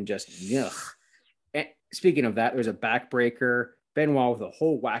back and just yuck. And speaking of that, there's a backbreaker. Benoit with a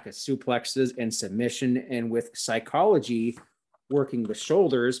whole whack of suplexes and submission, and with psychology working the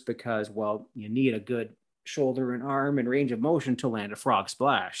shoulders because, well, you need a good shoulder and arm and range of motion to land a frog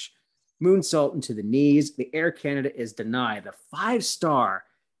splash. Moonsault into the knees. The Air Canada is denied. The 5-star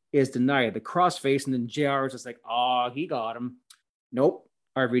is denied. The crossface, and then JR is just like, oh, he got him. Nope.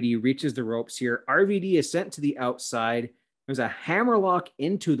 RVD reaches the ropes here. RVD is sent to the outside. There's a hammerlock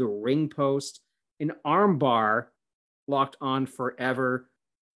into the ring post, an arm bar locked on forever,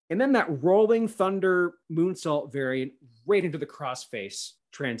 and then that rolling thunder moonsault variant right into the crossface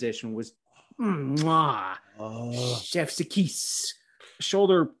transition was chef's kiss.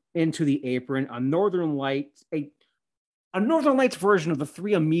 Shoulder into the apron. A Northern Lights version of the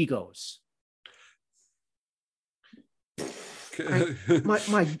Three Amigos.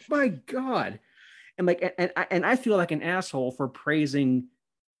 my God. And I feel like an asshole for praising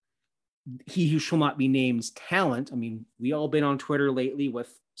he who shall not be named's talent. I mean, we all been on Twitter lately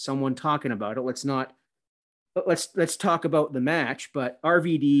with someone talking about it. Let's talk about the match, but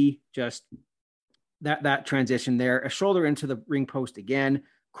RVD just that transition there, a shoulder into the ring post again,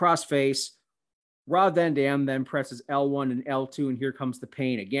 crossface. Rob Van Dam then presses L1 and L2, and here comes the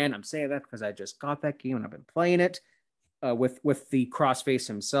pain again. I'm saying that because I just got that game and I've been playing it with the crossface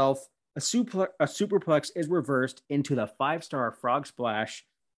himself. A superplex is reversed into the 5-star frog splash.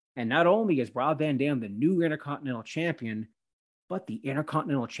 And not only is Rob Van Dam the new Intercontinental Champion, but the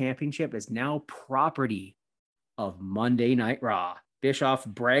Intercontinental Championship is now property of Monday Night Raw. Bischoff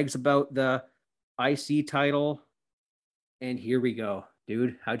brags about the IC title. And here we go.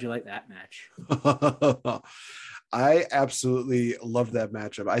 Dude, how'd you like that match? I absolutely loved that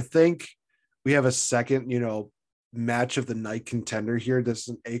matchup. I think we have a second, match of the night contender here. This is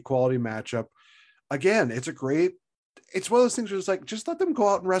an A-quality matchup. Again, it's one of those things where it's like, just let them go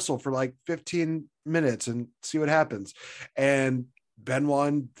out and wrestle for like 15 minutes and see what happens. And Benoit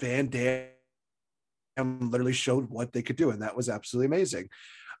and Van Dam literally showed what they could do, and that was absolutely amazing.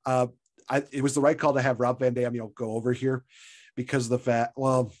 It was the right call to have Rob Van Dam, go over here because of the fact,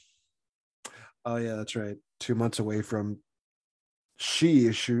 oh yeah, that's right. 2 months away from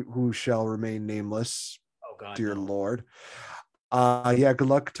who shall remain nameless. Oh God, dear no. Lord. Yeah, good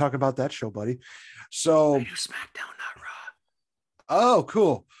luck talking about that show, buddy. So I do SmackDown, not Raw. Oh,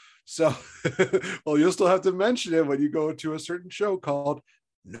 cool. So, well, you'll still have to mention it when you go to a certain show called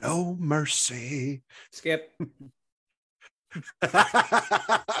No Mercy. Skip.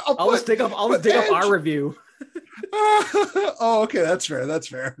 I'll just dig up our review. Oh, okay, that's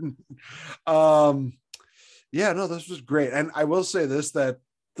fair. Yeah, no, this was great. And I will say this, that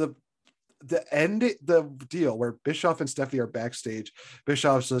the deal where Bischoff and Stephanie are backstage,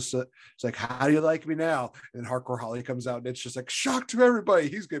 Bischoff's just it's like, how do you like me now? And Hardcore Holly comes out and it's just like shock to everybody,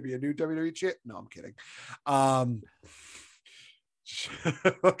 he's gonna be a new WWE champ. No, I'm kidding.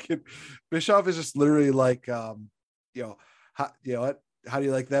 Bischoff is just literally like, how do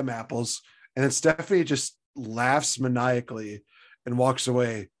you like them apples? And then Stephanie just laughs maniacally and walks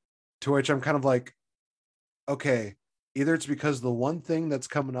away, to which I'm kind of like, okay, either it's because the one thing that's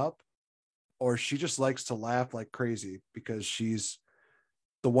coming up, or she just likes to laugh like crazy because she's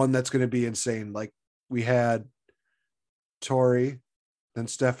the one that's going to be insane. Like we had Tori, then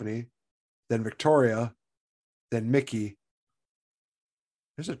Stephanie, then Victoria, then Mickey.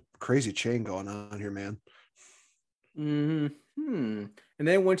 There's a crazy chain going on here, man. Mm-hmm. And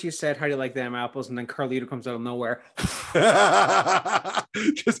then once you said, how do you like them apples? And then Carlito comes out of nowhere.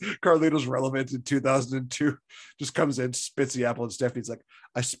 Just Carlito's relevant in 2002. Just comes in, spits the apple, and Stephanie's like,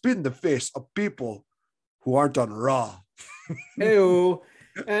 I spit in the face of people who aren't on Raw. Ew.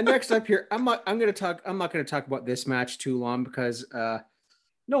 And next up here, I'm not going to talk about this match too long because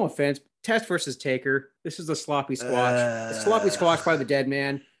no offense, Test versus Taker. This is the sloppy squash. The sloppy squash by the Dead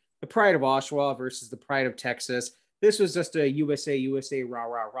Man. The Pride of Oshawa versus the Pride of Texas. This was just a USA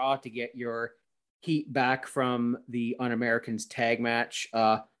rah to get your heat back from the Un-Americans tag match.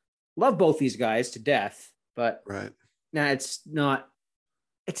 Love both these guys to death, but right. Nah, it's not.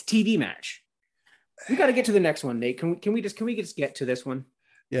 It's a TV match. We got to get to the next one, Nate. Can we just get to this one?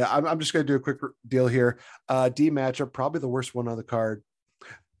 Yeah, I'm just going to do a quick deal here. D matchup, probably the worst one on the card.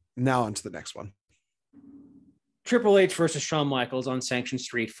 Now on to the next one. Triple H versus Shawn Michaels on Sanctioned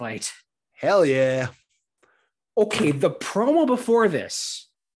Street Fight. Hell yeah. Okay, the promo before this,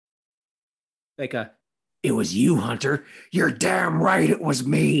 it was you, Hunter. You're damn right, it was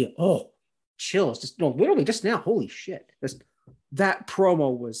me. Oh, chills. Just no, literally just now. Holy shit. That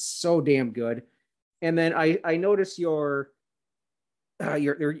promo was so damn good. And then I noticed your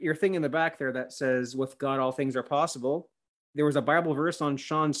thing in the back there that says, "With God, all things are possible." There was a Bible verse on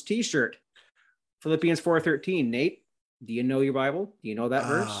Sean's T-shirt, Philippians 4:13. Nate, do you know your Bible? Do you know that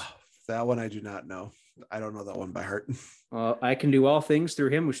verse? That one I do not know. I don't know that one by heart. I can do all things through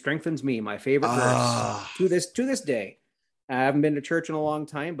Him who strengthens me. My favorite verse to this day. I haven't been to church in a long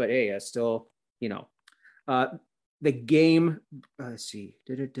time, but hey, I still, the game. Let's see.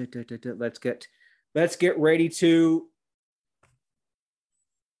 Let's get ready to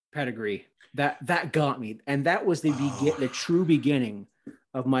pedigree. That got me, and that was the true beginning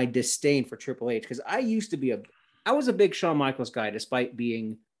of my disdain for Triple H, because I was a big Shawn Michaels guy, despite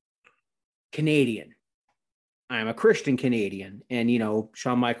being Canadian. I'm a Christian Canadian, and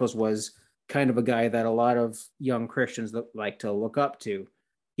Shawn Michaels was kind of a guy that a lot of young Christians like to look up to.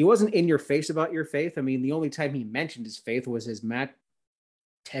 He wasn't in your face about your faith. I mean, the only time he mentioned his faith was his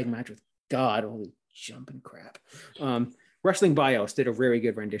tag match with God. Holy jumping crap. Wrestling Bios did a very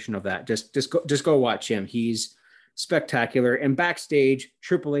good rendition of that. Just go watch him. He's spectacular. And backstage,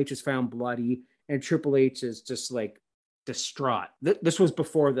 Triple H is found bloody, and Triple H is just like distraught. This was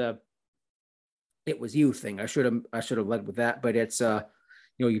before the "it was you" thing. I should have led with that, but it's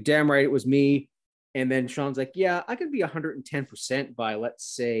you damn right it was me. And then Sean's like, yeah, I could be 110% by, let's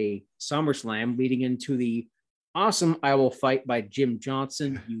say, SummerSlam, leading into the awesome "I Will Fight" by Jim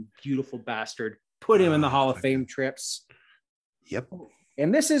Johnson. You beautiful bastard. Put him in the Hall of Fame trips. Yep.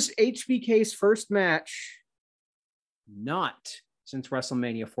 And this is HBK's first match, not since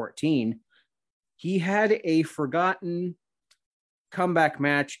WrestleMania 14. He had a forgotten comeback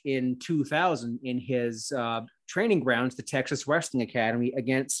match in 2000 in his training grounds, the Texas Wrestling Academy,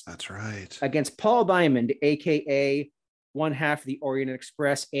 against Paul Diamond, aka one half of the Orient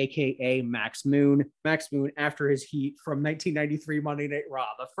Express, aka Max Moon. Max Moon, after his heat from 1993 Monday Night Raw,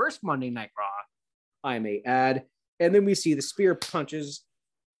 the first Monday Night Raw, I may add. And then we see the spear punches.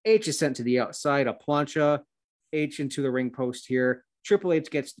 H is sent to the outside, a plancha. H into the ring post here. Triple H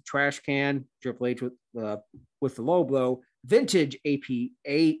gets the trash can. Triple H with the low blow. Vintage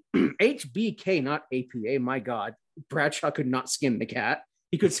APA, HBK, not APA. My God, Bradshaw could not skin the cat.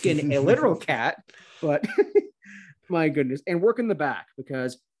 He could skin a literal cat, but my goodness. And work in the back,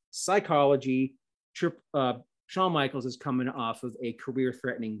 because psychology, Shawn Michaels is coming off of a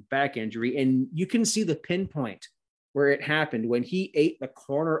career-threatening back injury, and you can see the pinpoint where it happened when he ate the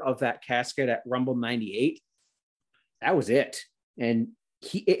corner of that casket at Rumble 98. That was it. And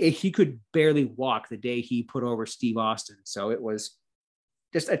he could barely walk the day he put over Steve Austin. So it was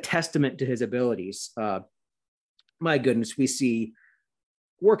just a testament to his abilities. My goodness, we see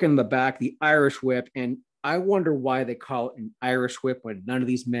work in the back, the Irish whip. And I wonder why they call it an Irish whip when none of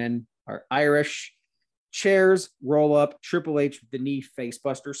these men are Irish. Chairs, roll up, Triple H with the knee face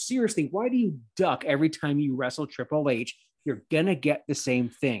buster. Seriously, why do you duck every time you wrestle Triple H? You're going to get the same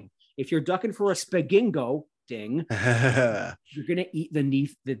thing. If you're ducking for a spagingo, ding, you're going to eat the knee,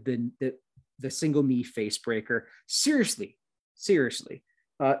 the single knee face breaker. Seriously.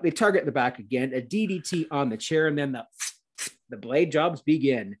 They target the back again, a DDT on the chair, and then the blade jobs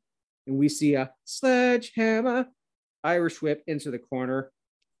begin. And we see a sledgehammer, Irish whip into the corner,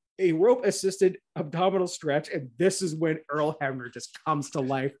 a rope-assisted abdominal stretch, and this is when Earl Hebner just comes to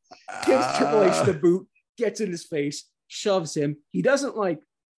life, gives Triple H the boot, gets in his face, shoves him. He doesn't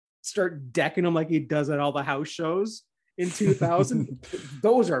start decking him like he does at all the house shows in 2000.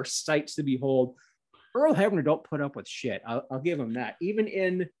 Those are sights to behold. Earl Hebner don't put up with shit. I'll give him that. Even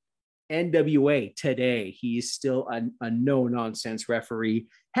in NWA today, he's still a no-nonsense referee.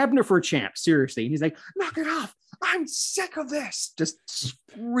 Hebner for champ, seriously. And he's like, knock it off. I'm sick of this. Just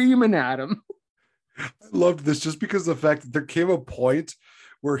screaming at him. I loved this just because of the fact that there came a point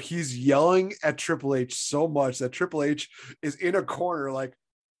where he's yelling at Triple H so much that Triple H is in a corner like,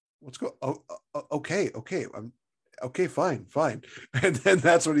 let's go. Oh, okay. Okay, fine. And then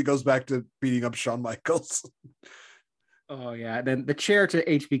that's when he goes back to beating up Shawn Michaels. Oh, yeah. Then the chair to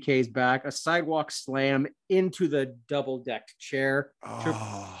HBK's back, a sidewalk slam into the double-decked chair.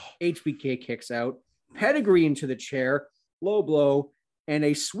 HBK kicks out. Pedigree into the chair, low blow, and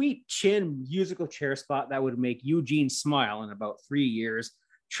a sweet chin musical chair spot that would make Eugene smile in about 3 years.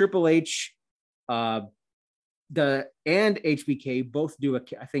 Triple H and HBK both do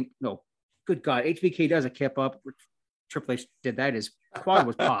good God, HBK does a kip up. Triple H did that. His quad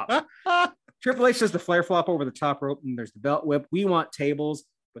was popped. Triple H does the flare flop over the top rope, and there's the belt whip. We want tables.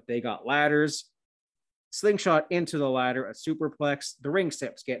 but they got ladders. Slingshot into the ladder, a superplex. The ring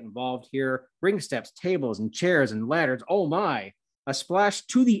steps get involved here. Ring steps, tables, and chairs and ladders. Oh my. A splash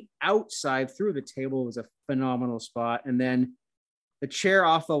to the outside through the table was a phenomenal spot. And then the chair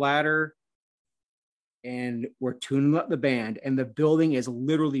off the ladder, and we're tuning up the band, and the building is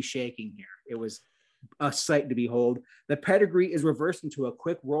literally shaking here. It was a sight to behold. The pedigree is reversed into a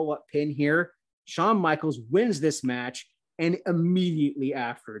quick roll-up pin here. Shawn Michaels wins this match, and immediately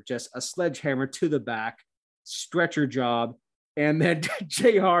after, just a sledgehammer to the back, stretcher job, and then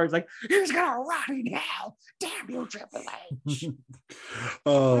JR is like, he's gonna rot in hell. Damn you, Triple H.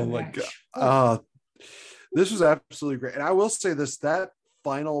 Oh my God. This was absolutely great. And I will say this, that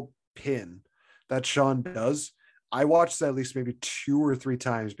final pin that Shawn does, I watched that at least maybe 2 or 3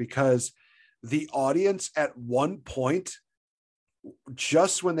 times, because the audience at one point,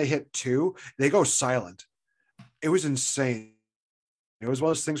 just when they hit 2, they go silent. It was insane. It was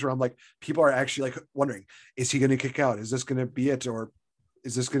one of those things where I'm like, people are actually like wondering, is he going to kick out? Is this going to be it? Or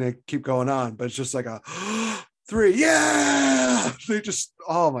is this going to keep going on? But it's just like a 3. Yeah. They just,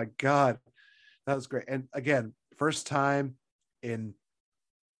 oh my God. That was great. And again, first time in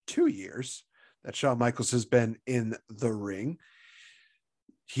 2 years that Shawn Michaels has been in the ring.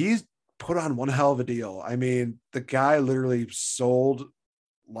 He's put on one hell of a deal. I mean, the guy literally sold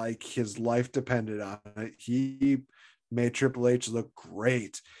like his life depended on it. He made Triple H look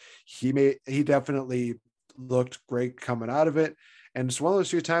great. He definitely looked great coming out of it. And it's one of those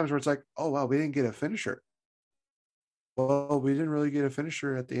few times where it's like, oh, wow, we didn't get a finisher. Well, we didn't really get a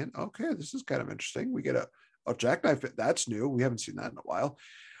finisher at the end. Okay, this is kind of interesting. We get a jackknife. That's new. We haven't seen that in a while.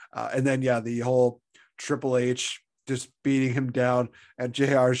 And then, yeah, the whole Triple H just beating him down, and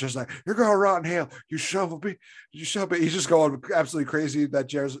JR is just like, you're going to rot in hell. You shove a. He's just going absolutely crazy. That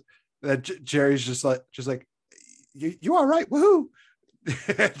Jerry's just like, you all right? Woohoo.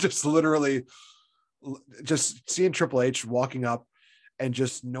 Just literally just seeing Triple H walking up and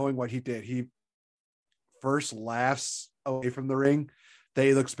just knowing what he did. He first laughs away from the ring. Then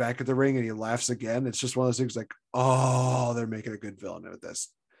he looks back at the ring and he laughs again. It's just one of those things like, oh, they're making a good villain with this.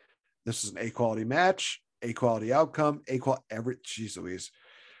 This is an A-quality match, A-quality outcome, Jeez Louise.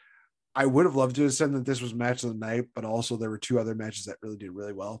 I would have loved to have said that this was match of the night, but also there were 2 other matches that really did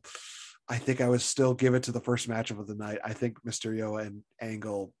really well. I think I would still give it to the first match of the night. I think Mysterio and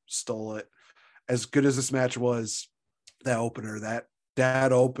Angle stole it. As good as this match was, that opener,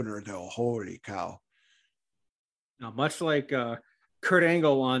 that opener, though, holy cow. Now, much like Kurt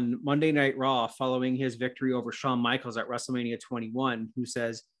Angle on Monday Night Raw following his victory over Shawn Michaels at WrestleMania 21, who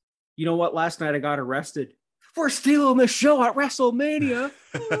says, you know what, last night I got arrested for stealing the show at WrestleMania.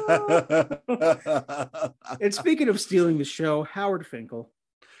 And speaking of stealing the show, Howard Finkel.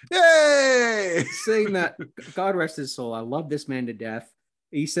 Yay! Saying that, God rest his soul, I love this man to death.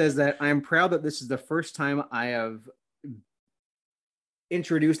 He says that I'm proud that this is the first time I have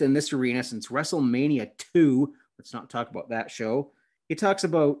introduced in this arena since WrestleMania 2. Let's not talk about that show. He talks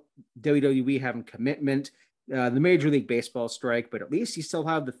about WWE having commitment, the Major League Baseball strike, but at least he still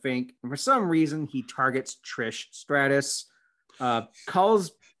have the Fink. And for some reason, he targets Trish Stratus,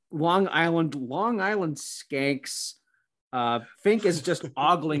 calls Long Island skanks. Fink is just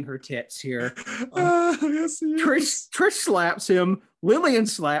ogling her tits here. Yes, Trish slaps him. Lillian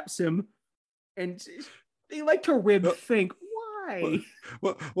slaps him, and they like to rib Fink. Why?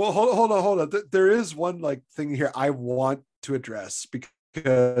 Well, hold on. There is one like thing here I want to address,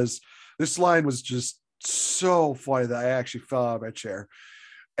 because this line was just so funny that I actually fell out of my chair,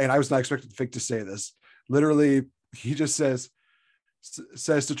 and I was not expecting Fink to say this. Literally, he just says to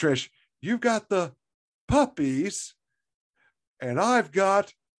Trish, "You've got the puppies, and I've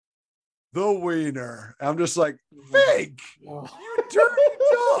got the wiener." I'm just like, Fink, you dirty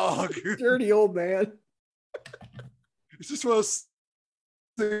dog. Dirty old man. It's just one of those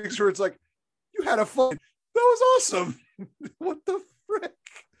things where it's like, you had a fun. That was awesome. What the frick?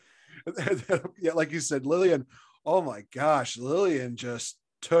 And then, yeah, like you said, Lillian, oh my gosh, Lillian just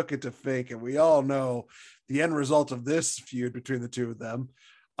took it to Fink, and we all know the end result of this feud between the two of them.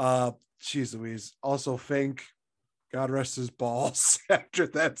 Jeez Louise. Also, Fink, God rest his balls after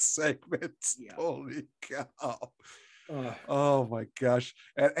that segment. Yeah. Holy cow. Oh my gosh.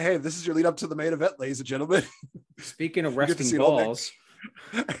 And hey, this is your lead up to the main event, ladies and gentlemen. Speaking of resting balls.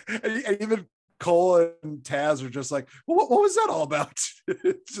 And even Cole and Taz are just like, well, what was that all about?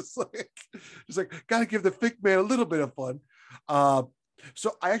 It's just like gotta give the Fink man a little bit of fun.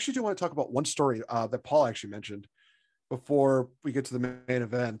 So I actually do want to talk about one story that Paul actually mentioned before we get to the main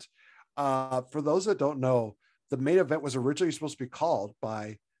event. For those that don't know, the main event was originally supposed to be called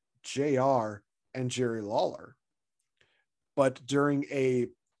by JR and Jerry Lawler. But during a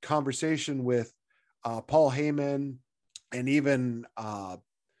conversation with Paul Heyman, and even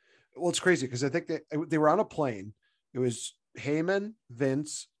it's crazy because I think they were on a plane. It was Heyman,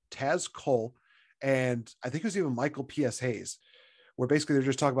 Vince, Taz Cole, and I think it was even Michael P.S. Hayes, where basically they're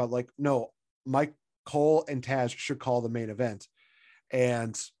just talking about like, no, Mike Cole and Taz should call the main event.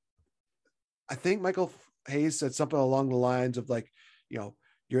 And I think Michael Hayes said something along the lines of like,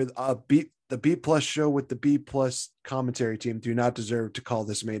 you're the B plus show with the B plus commentary team do not deserve to call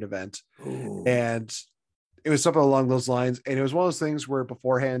this main event. Ooh. And it was something along those lines. And it was one of those things where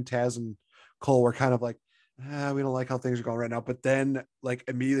beforehand Taz and Cole were kind of like, we don't like how things are going right now. But then like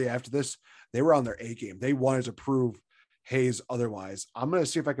immediately after this, they were on their A game. They wanted to prove Hayes otherwise. I'm going to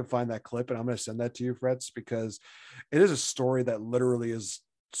see if I can find that clip, and I'm going to send that to you, Fretz, because it is a story that literally is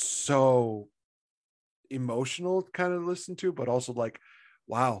so emotional to kind of listen to, but also like,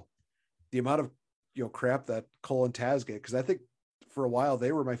 wow, the amount of crap that Cole and Taz get, because I think for a while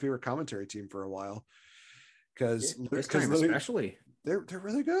they were my favorite commentary team for a while, because especially they're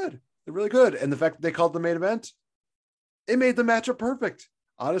really good. They're really good, and the fact that they called the main event, it made the matchup perfect.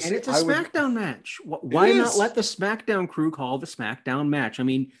 Honestly, and it's a SmackDown match. Why not let the SmackDown crew call the SmackDown match? I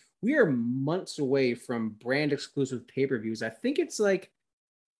mean, we are months away from brand exclusive pay-per-views. I think it's like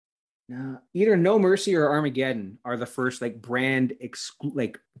either No Mercy or Armageddon are the first like brand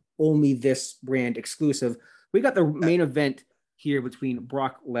like only this brand exclusive. We got the main event here between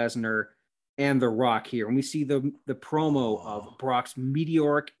Brock Lesnar and The Rock here, and we see the promo of Brock's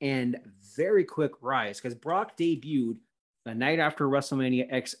meteoric and very quick rise, because Brock debuted the night after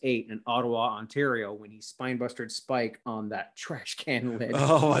WrestleMania X8 in Ottawa, Ontario, when he spinebustered Spike on that trash can lid.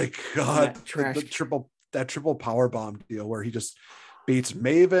 Oh my God. That triple power bomb deal where he just beats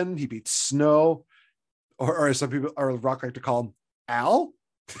Maven, he beats Snow, or some people or Rock like to call him Al.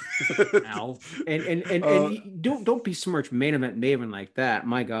 Al. And don't besmirch main event Maven like that.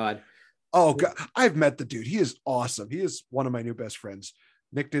 My God. Oh God. I've met the dude. He is awesome. He is one of my new best friends.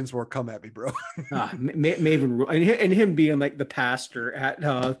 Nick Dinsmore, come at me, bro. Maven, and him being like the pastor at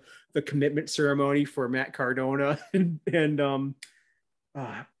the commitment ceremony for Matt Cardona and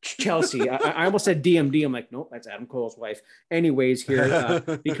Chelsea. I almost said DMD. I'm like, nope, that's Adam Cole's wife. Anyways, here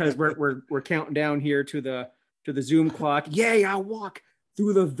because we're counting down here to the Zoom clock. Yay! I'll walk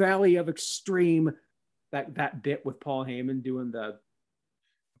through the valley of extreme. That bit with Paul Heyman doing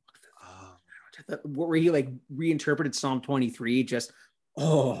where he like reinterpreted Psalm 23. Just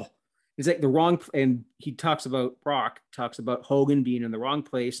it's like the wrong. And he talks about Hogan being in the wrong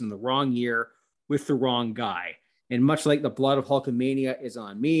place in the wrong year with the wrong guy. And much like the blood of Hulkamania is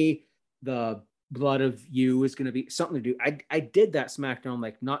on me, the blood of you is going to be something to do. I did that SmackDown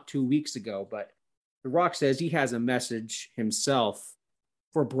like not 2 weeks ago, but The Rock says he has a message himself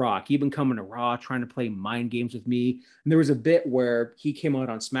for Brock. He'd been coming to Raw trying to play mind games with me. And there was a bit where Brock came out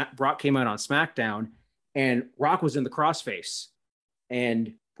on SmackDown, and Rock was in the crossface,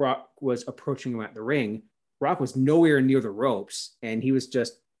 and Brock was approaching him at the ring. Rock was nowhere near the ropes, and he was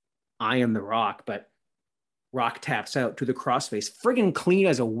just eyeing The Rock, but Rock taps out to the crossface, friggin' clean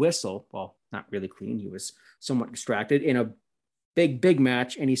as a whistle. Well, not really clean. He was somewhat distracted in a big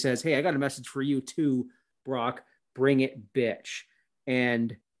match. And he says, hey, I got a message for you too, Brock. Bring it, bitch.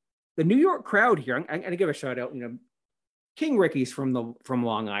 And the New York crowd here, I'm going to give a shout out. King Ricky's from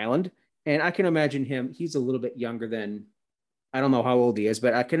Long Island. And I can imagine him. He's a little bit younger than, I don't know how old he is,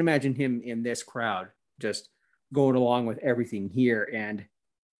 but I can imagine him in this crowd just going along with everything here. And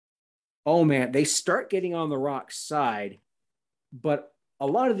oh man, they start getting on The Rock's side, but a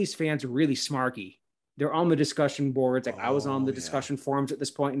lot of these fans are really smarky. They're on the discussion boards. Like I was on the discussion forums at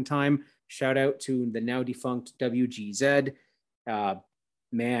this point in time. Shout out to the now defunct WGZ.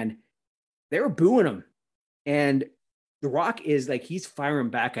 Man, they were booing him. And The Rock is like, he's firing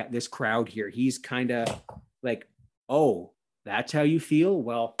back at this crowd here. He's kind of like, oh, that's how you feel?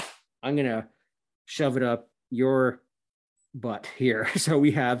 Well, I'm going to shove it up your butt here. So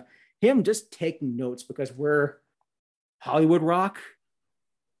we have him just taking notes because we're Hollywood Rock.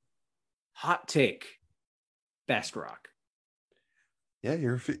 Hot take. Best Rock. Yeah,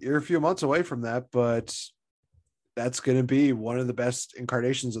 you're a few months away from that, but that's going to be one of the best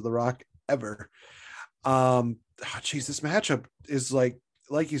incarnations of The Rock ever. This matchup is like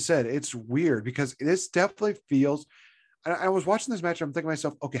you said, it's weird because this definitely feels. I was watching this match. I'm thinking to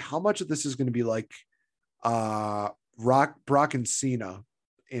myself, okay, how much of this is going to be like Brock and Cena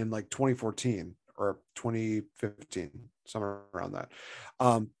in like 2014 or 2015, somewhere around that.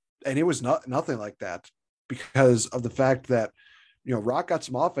 And it was nothing like that because of the fact that, Rock got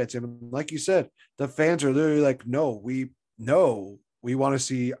some offense. And like you said, the fans are literally like, no, we want to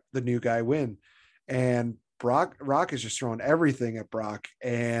see the new guy win. And Rock is just throwing everything at Brock,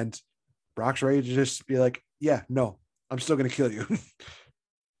 and Brock's ready to just be like, yeah, no, I'm still going to kill you.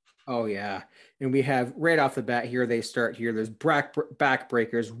 Oh, yeah. And we have right off the bat here, they start here. There's back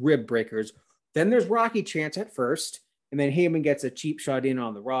breakers, rib breakers. Then there's Rocky chants at first. And then Heyman gets a cheap shot in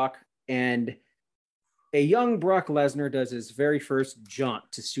on the Rock. And a young Brock Lesnar does his very first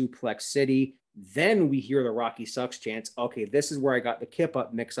jaunt to Suplex City. Then we hear the Rocky Sucks chants. Okay, this is where I got the kip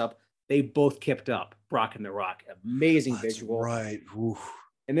up mix up. They both kipped up, Brock and the Rock. Amazing visual. Right. Oof.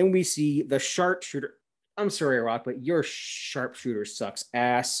 And then we see the sharpshooter. I'm sorry, Rock, but your sharpshooter sucks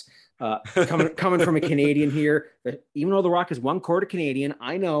ass. Coming from a Canadian here. Even though the Rock is 1/4 Canadian,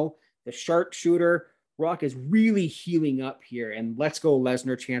 I know the sharpshooter Rock is really healing up here. And let's go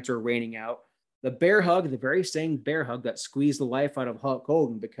Lesnar chants are raining out. The bear hug, the very same bear hug that squeezed the life out of Hulk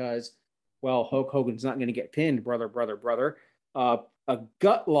Hogan because, well, Hulk Hogan's not going to get pinned, brother. A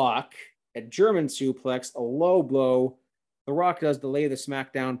gut lock, a German suplex, a low blow. The Rock does the lay the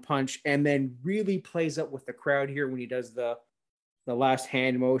smackdown punch and then really plays up with the crowd here when he does the last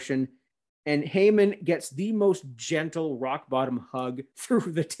hand motion. And Heyman gets the most gentle rock bottom hug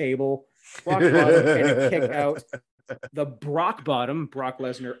through the table. Rock bottom and a kick out. The Brock bottom, Brock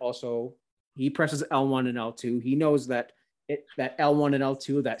Lesnar also, he presses L1 and L2. He knows that that L1 and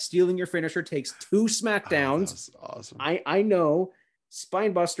L2, that stealing your finisher takes 2 smackdowns. Oh, awesome. I know.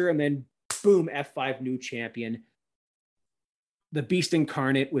 Spine buster and then boom, F5 new champion. The Beast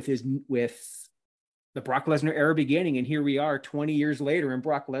incarnate with the Brock Lesnar era beginning. And here we are 20 years later and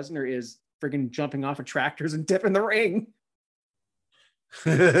Brock Lesnar is friggin' jumping off of tractors and dipping the ring.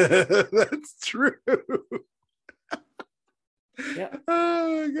 That's true. Yeah.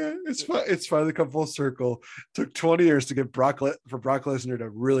 Oh my God. It's finally come full circle. Took 20 years to get Brock Lesnar to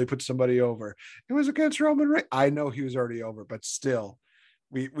really put somebody over. It was against Roman Reigns. I know he was already over, but still,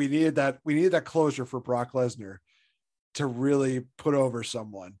 we needed that closure for Brock Lesnar to really put over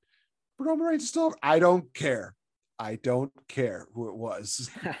someone. But Roman Reigns is still over. I don't care who it was.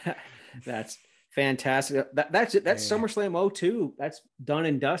 That's fantastic. That's SummerSlam 02. That's done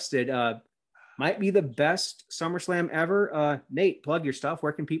and dusted. Might be the best SummerSlam ever. Nate, plug your stuff.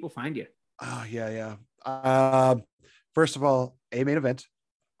 Where can people find you? Oh, yeah. First of all, a main event.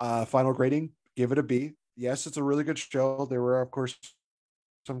 Final grading, give it a B. Yes, it's a really good show. There were, of course,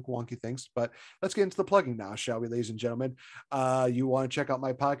 some wonky things, but let's get into the plugging now, shall we, ladies and gentlemen? You want to check out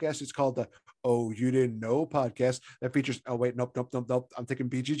my podcast? It's called the Oh You Didn't Know podcast. That features, nope. I'm thinking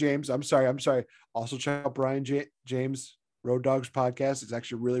BG James. I'm sorry. Also check out Brian James Road Dogs podcast. It's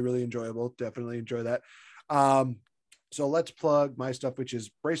actually really, really enjoyable. Definitely enjoy that. So let's plug my stuff, which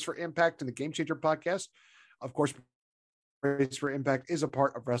is Brace for Impact and the Game Changer podcast. Of course, Brace for Impact is a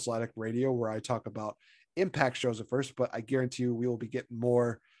part of Wrestle Addict Radio, where I talk about Impact shows at first, but I guarantee you we will be getting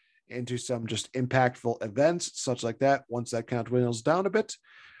more into some just impactful events, such like that, once that kind of dwindles down a bit.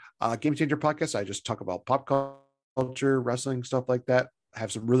 Game Changer podcast, I just talk about pop culture, wrestling, stuff like that. I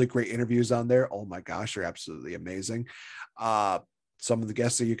have some really great interviews on there. Oh my gosh, they're absolutely amazing. Some of the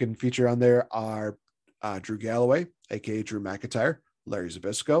guests that you can feature on there are Drew Galloway, aka Drew McIntyre, Larry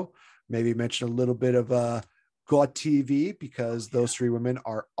Zbyszko, maybe mention a little bit of God TV, because those 3 women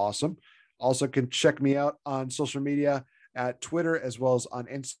are awesome. Also can check me out on social media at Twitter, as well as on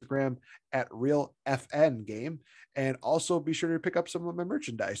Instagram at RealFN Game. And also be sure to pick up some of my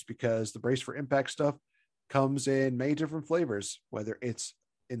merchandise, because the Brace for Impact stuff comes in many different flavors, whether it's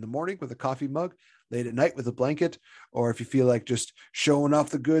in the morning with a coffee mug, late at night with a blanket, or if you feel like just showing off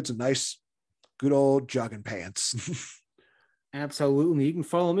the goods, a nice, good old jogging pants. Absolutely. You can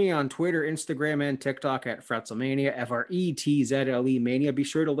follow me on Twitter, Instagram, and TikTok at Fretzelmania, FRETZLE Mania. Be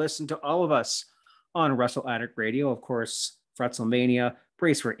sure to listen to all of us on Wrestle Addict Radio. Of course, Fretzelmania,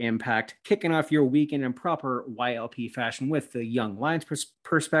 Brace for Impact, kicking off your weekend in proper YLP fashion with the Young Lions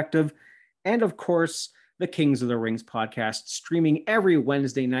perspective. And of course, the Kings of the Rings podcast, streaming every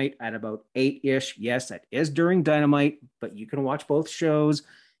Wednesday night at about 8-ish. Yes, that is during Dynamite, but you can watch both shows.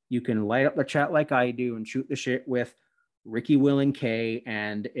 You can light up the chat like I do and shoot the shit with Ricky, Will, and Kay,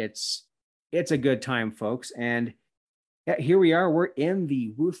 and it's a good time, folks. And yeah, here we are. We're in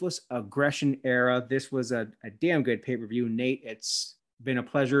the Ruthless Aggression era. This was a damn good pay-per-view. Nate, it's been a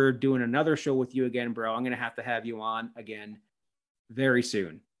pleasure doing another show with you again, bro. I'm going to have you on again very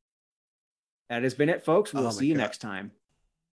soon. That has been it, folks. We'll see you next time.